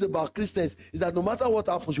beautiful things about Christians is that no matter what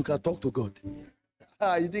happens, you can talk to God?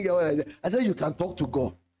 You think what I said? I said you can talk to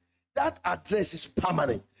God. That address is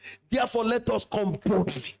permanent. Therefore, let us come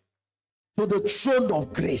boldly to the throne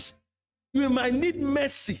of grace. You might need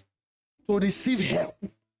mercy to receive help,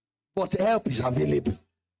 but help is available.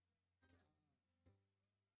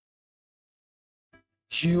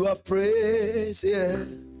 You have praised, yeah,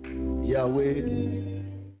 Yahweh.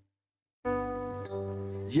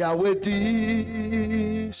 Yahweh,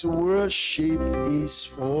 this worship is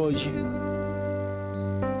for you.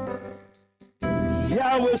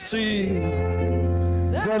 Yahweh, sing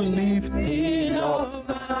the lifting of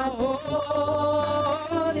my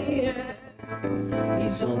holy hands.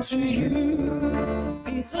 It's unto you,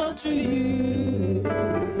 it's unto you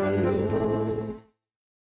alone.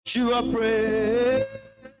 You are praised.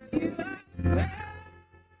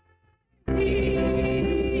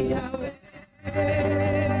 Yahweh,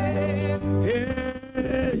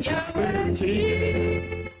 Yahweh,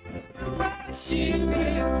 it's worship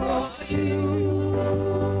for you.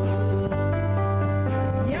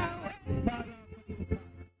 Yahweh,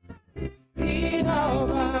 in all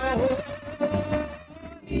my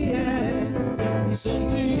it's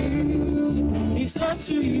unto you, it's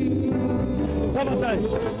unto you. One more time.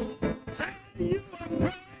 Say you are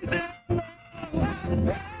praising,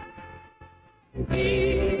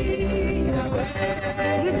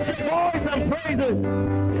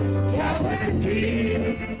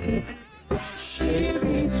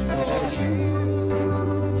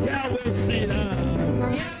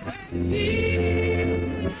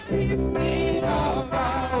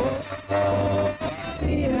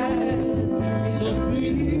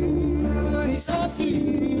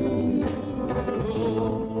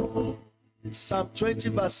 Psalm 20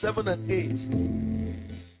 verse 7 and 8.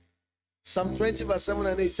 Psalm 20 verse 7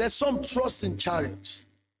 and 8 says, some trust in chariots,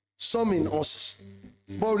 some in horses.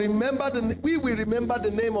 But we will remember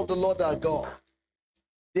the name of the Lord our God.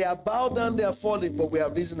 They are bowed down, they are falling, but we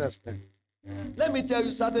are risen and stand. Let me tell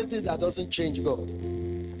you certain things that doesn't change God.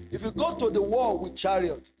 If you go to the war with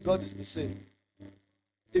chariot, God is the same.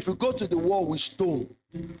 If you go to the war with stone,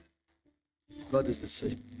 God is the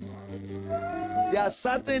same. There are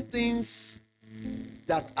certain things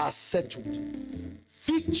that are settled.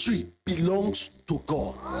 Victory belongs to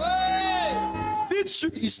God.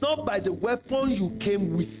 Victory is not by the weapon you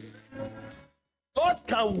came with. God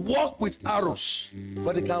can walk with arrows,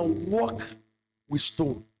 but he can walk with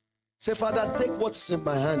stone. Say, Father, take what is in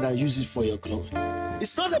my hand and use it for your glory.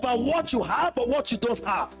 It's not about what you have or what you don't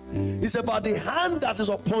have. It's about the hand that is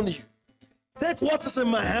upon you. Take what is in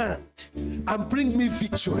my hand and bring me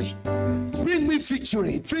victory. Bring me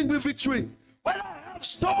victory. Bring me victory. Whether I have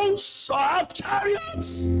stones or I have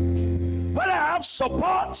chariots, whether I have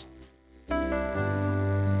support,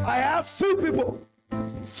 I have few people.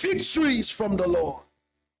 Victory is from the Lord.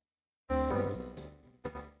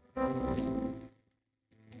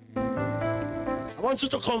 I want you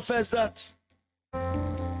to confess that.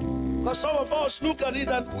 Because some of us look at it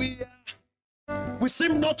and we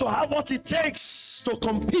seem not to have what it takes to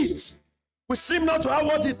compete. We seem not to have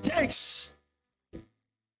what it takes.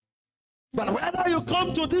 But whether you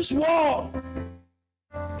come to this war,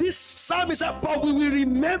 this psalmist said, but we will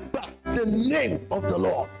remember the name of the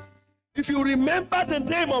Lord. If you remember the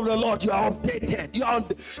name of the Lord, you are updated. You're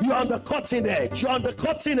on the cutting edge. You're on the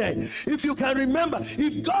cutting edge. If you can remember,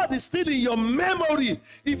 if God is still in your memory,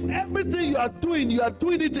 if everything you are doing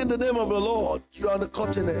it in the name of the Lord, you're on the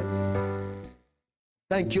cutting edge.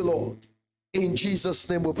 Thank you, Lord. In Jesus'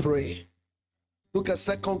 name we pray. Look at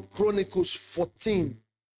 2 Chronicles 14.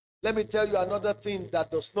 Let me tell you another thing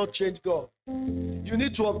that does not change God. You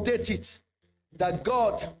need to update it. That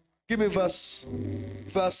God, give me verse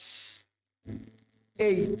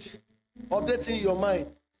 8. Updating your mind.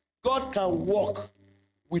 God can walk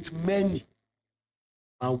with many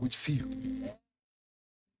and with few.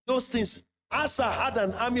 Those things. Asa had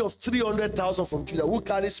an army of 300,000 from Judah who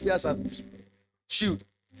carried spears and shield.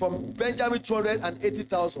 From Benjamin,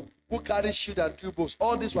 280,000 who carried shield and two bows.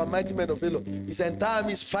 All these were mighty men of valor. His entire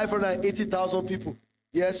army is 580,000 people.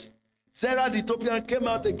 Yes. Zerah the Ethiopian came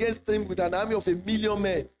out against him with an army of 1,000,000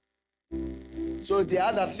 men. So they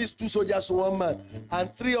had at least 2 soldiers to 1 man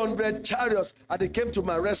and 300 chariots, and they came to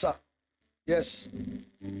Maresa. Yes.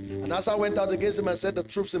 And Asa went out against him and set the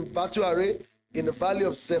troops in battle array in the valley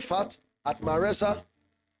of Zephat at Maresa.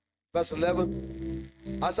 Verse 11.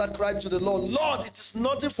 Asa cried to the Lord, Lord, it is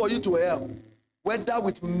nothing for you to help, whether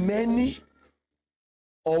with many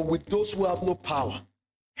or with those who have no power.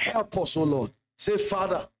 Help us, O Lord. Say,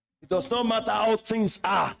 Father, it does not matter how things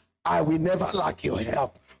are, I will never lack your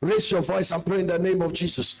help. Raise your voice and pray in the name of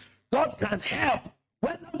Jesus. God can help,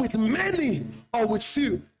 whether with many or with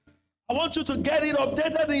few. I want you to get it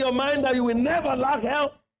updated in your mind that you will never lack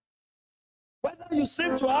help. Whether you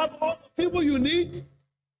seem to have all the people you need,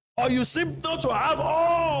 or you seem not to have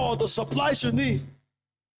all the supplies you need,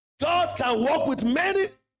 God can walk with many.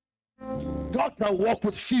 God can walk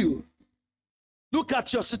with few. Look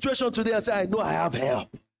at your situation today and say, I know I have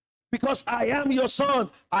help. Because I am your son,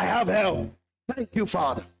 I have help. Thank you,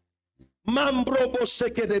 Father.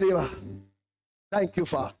 Thank you,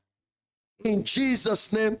 Father. In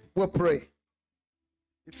Jesus' name we pray.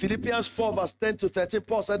 In Philippians 4 verse 10 to 13,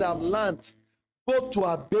 Paul said, I've learned both to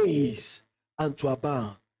abase and to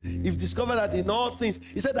abound. You've discovered that in all things,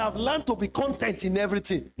 he said, I've learned to be content in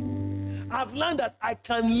everything. I've learned that I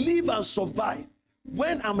can live and survive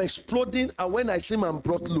when I'm exploding and when I seem I'm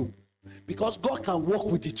brought low. Because God can work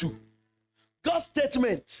with the two. God's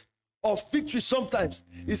statement of victory sometimes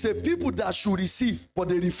is a people that should receive, but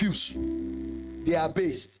they refuse. They are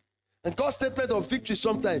based. And God's statement of victory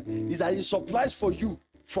sometimes is that he supplies for you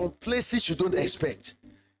from places you don't expect.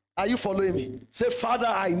 Are you following me? Say, Father,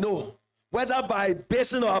 I know, whether by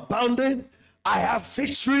basing or abounding, I have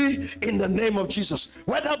victory in the name of Jesus.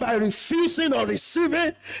 Whether by refusing or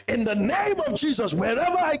receiving, in the name of Jesus,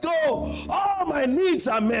 wherever I go, all my needs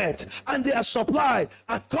are met and they are supplied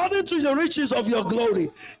according to the riches of your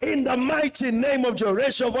glory. In the mighty name of Jesus.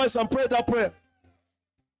 Raise your voice and pray that prayer.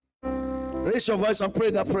 Raise your voice and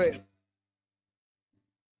pray that prayer.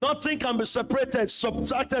 Nothing can be separated,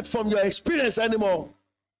 subtracted from your experience anymore,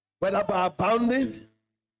 whether by abounding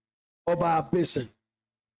or by abasing.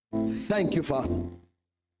 Thank you, Father.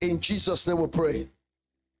 In Jesus' name we pray. In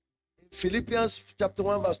Philippians chapter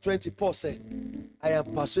 1 verse 20, Paul said, I am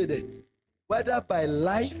persuaded, whether by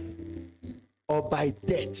life or by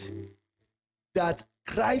death, that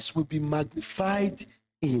Christ will be magnified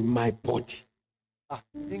in my body.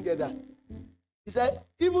 You didn't get that? He said,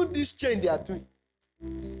 even this change they are doing,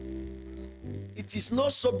 it is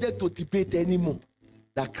not subject to debate anymore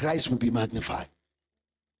that Christ will be magnified.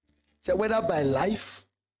 He said, whether by life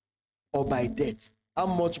or by death, how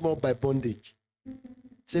much more by bondage?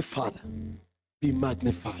 Say, Father, be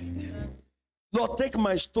magnified. Lord, take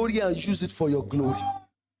my story and use it for your glory.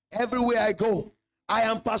 Everywhere I go, I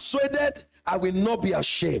am persuaded I will not be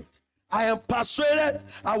ashamed. I am persuaded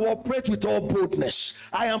I will operate with all boldness.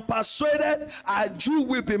 I am persuaded you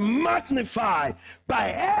will be magnified by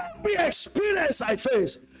every experience I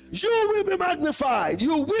face. You will be magnified.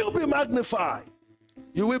 You will be magnified.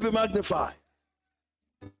 You will be magnified.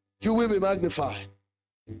 You will be magnified.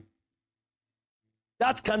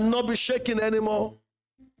 That cannot be shaken anymore.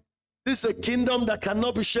 This is a kingdom that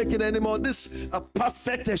cannot be shaken anymore. This is a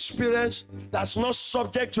perfect experience that's not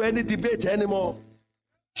subject to any debate anymore.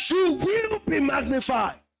 You will be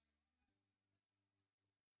magnified.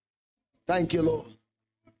 Thank you, Lord.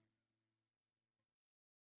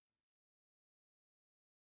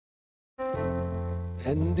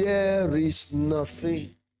 And there is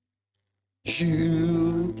nothing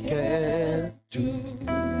you can do.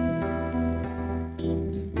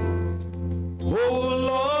 Oh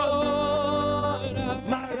Lord,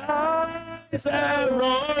 my eyes are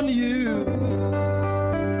on you.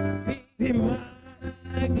 Be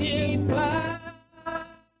magnified.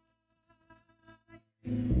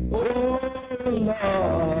 Oh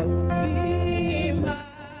Lord, be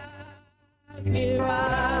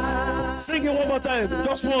magnified. Sing it one more time,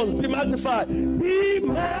 just once. Be magnified. Be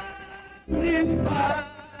magnified.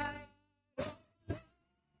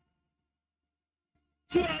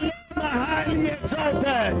 You are highly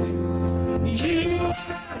exalted. You are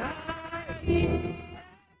highly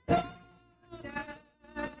exalted.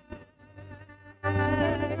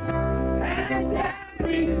 And there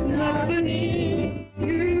is nothing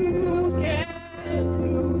you can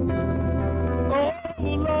do. Oh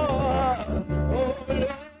Lord, oh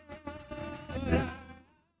Lord,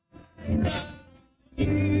 you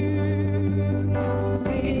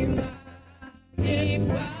be magnified.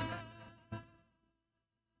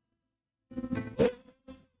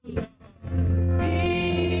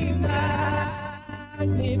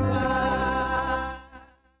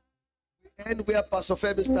 And where Pastor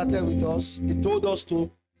Femi started with us, he told us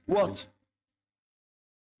to what?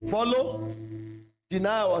 Follow,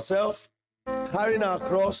 deny ourselves, carrying our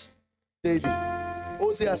cross daily.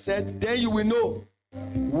 Hosea said, then you will know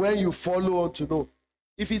when you follow on to know.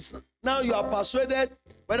 If it's now you are persuaded,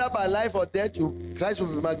 whether by life or death, Christ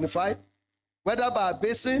will be magnified. Whether by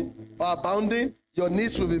abasing or abounding, your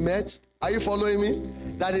needs will be met. Are you following me?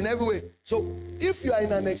 That in every way. So if you are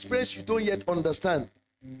in an experience you don't yet understand,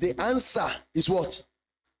 the answer is what?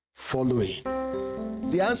 Following.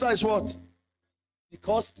 The answer is what?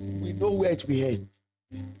 Because we know where it will end.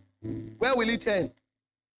 Where will it end?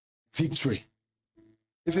 Victory.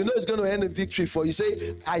 If you know it's going to end in victory for you,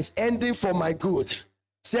 say, it's ending for my good.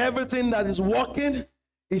 Say everything that is working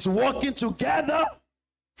together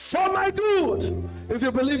for my good. If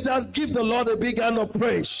you believe that, give the Lord a big hand of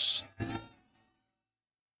praise.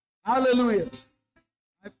 Hallelujah.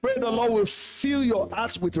 I pray the Lord will fill your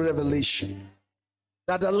hearts with revelation.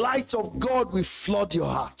 That the light of God will flood your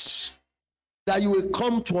hearts. That you will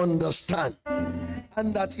come to understand.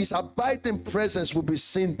 And that his abiding presence will be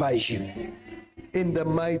seen by you. In the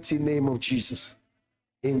mighty name of Jesus.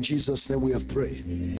 In Jesus' name we have prayed.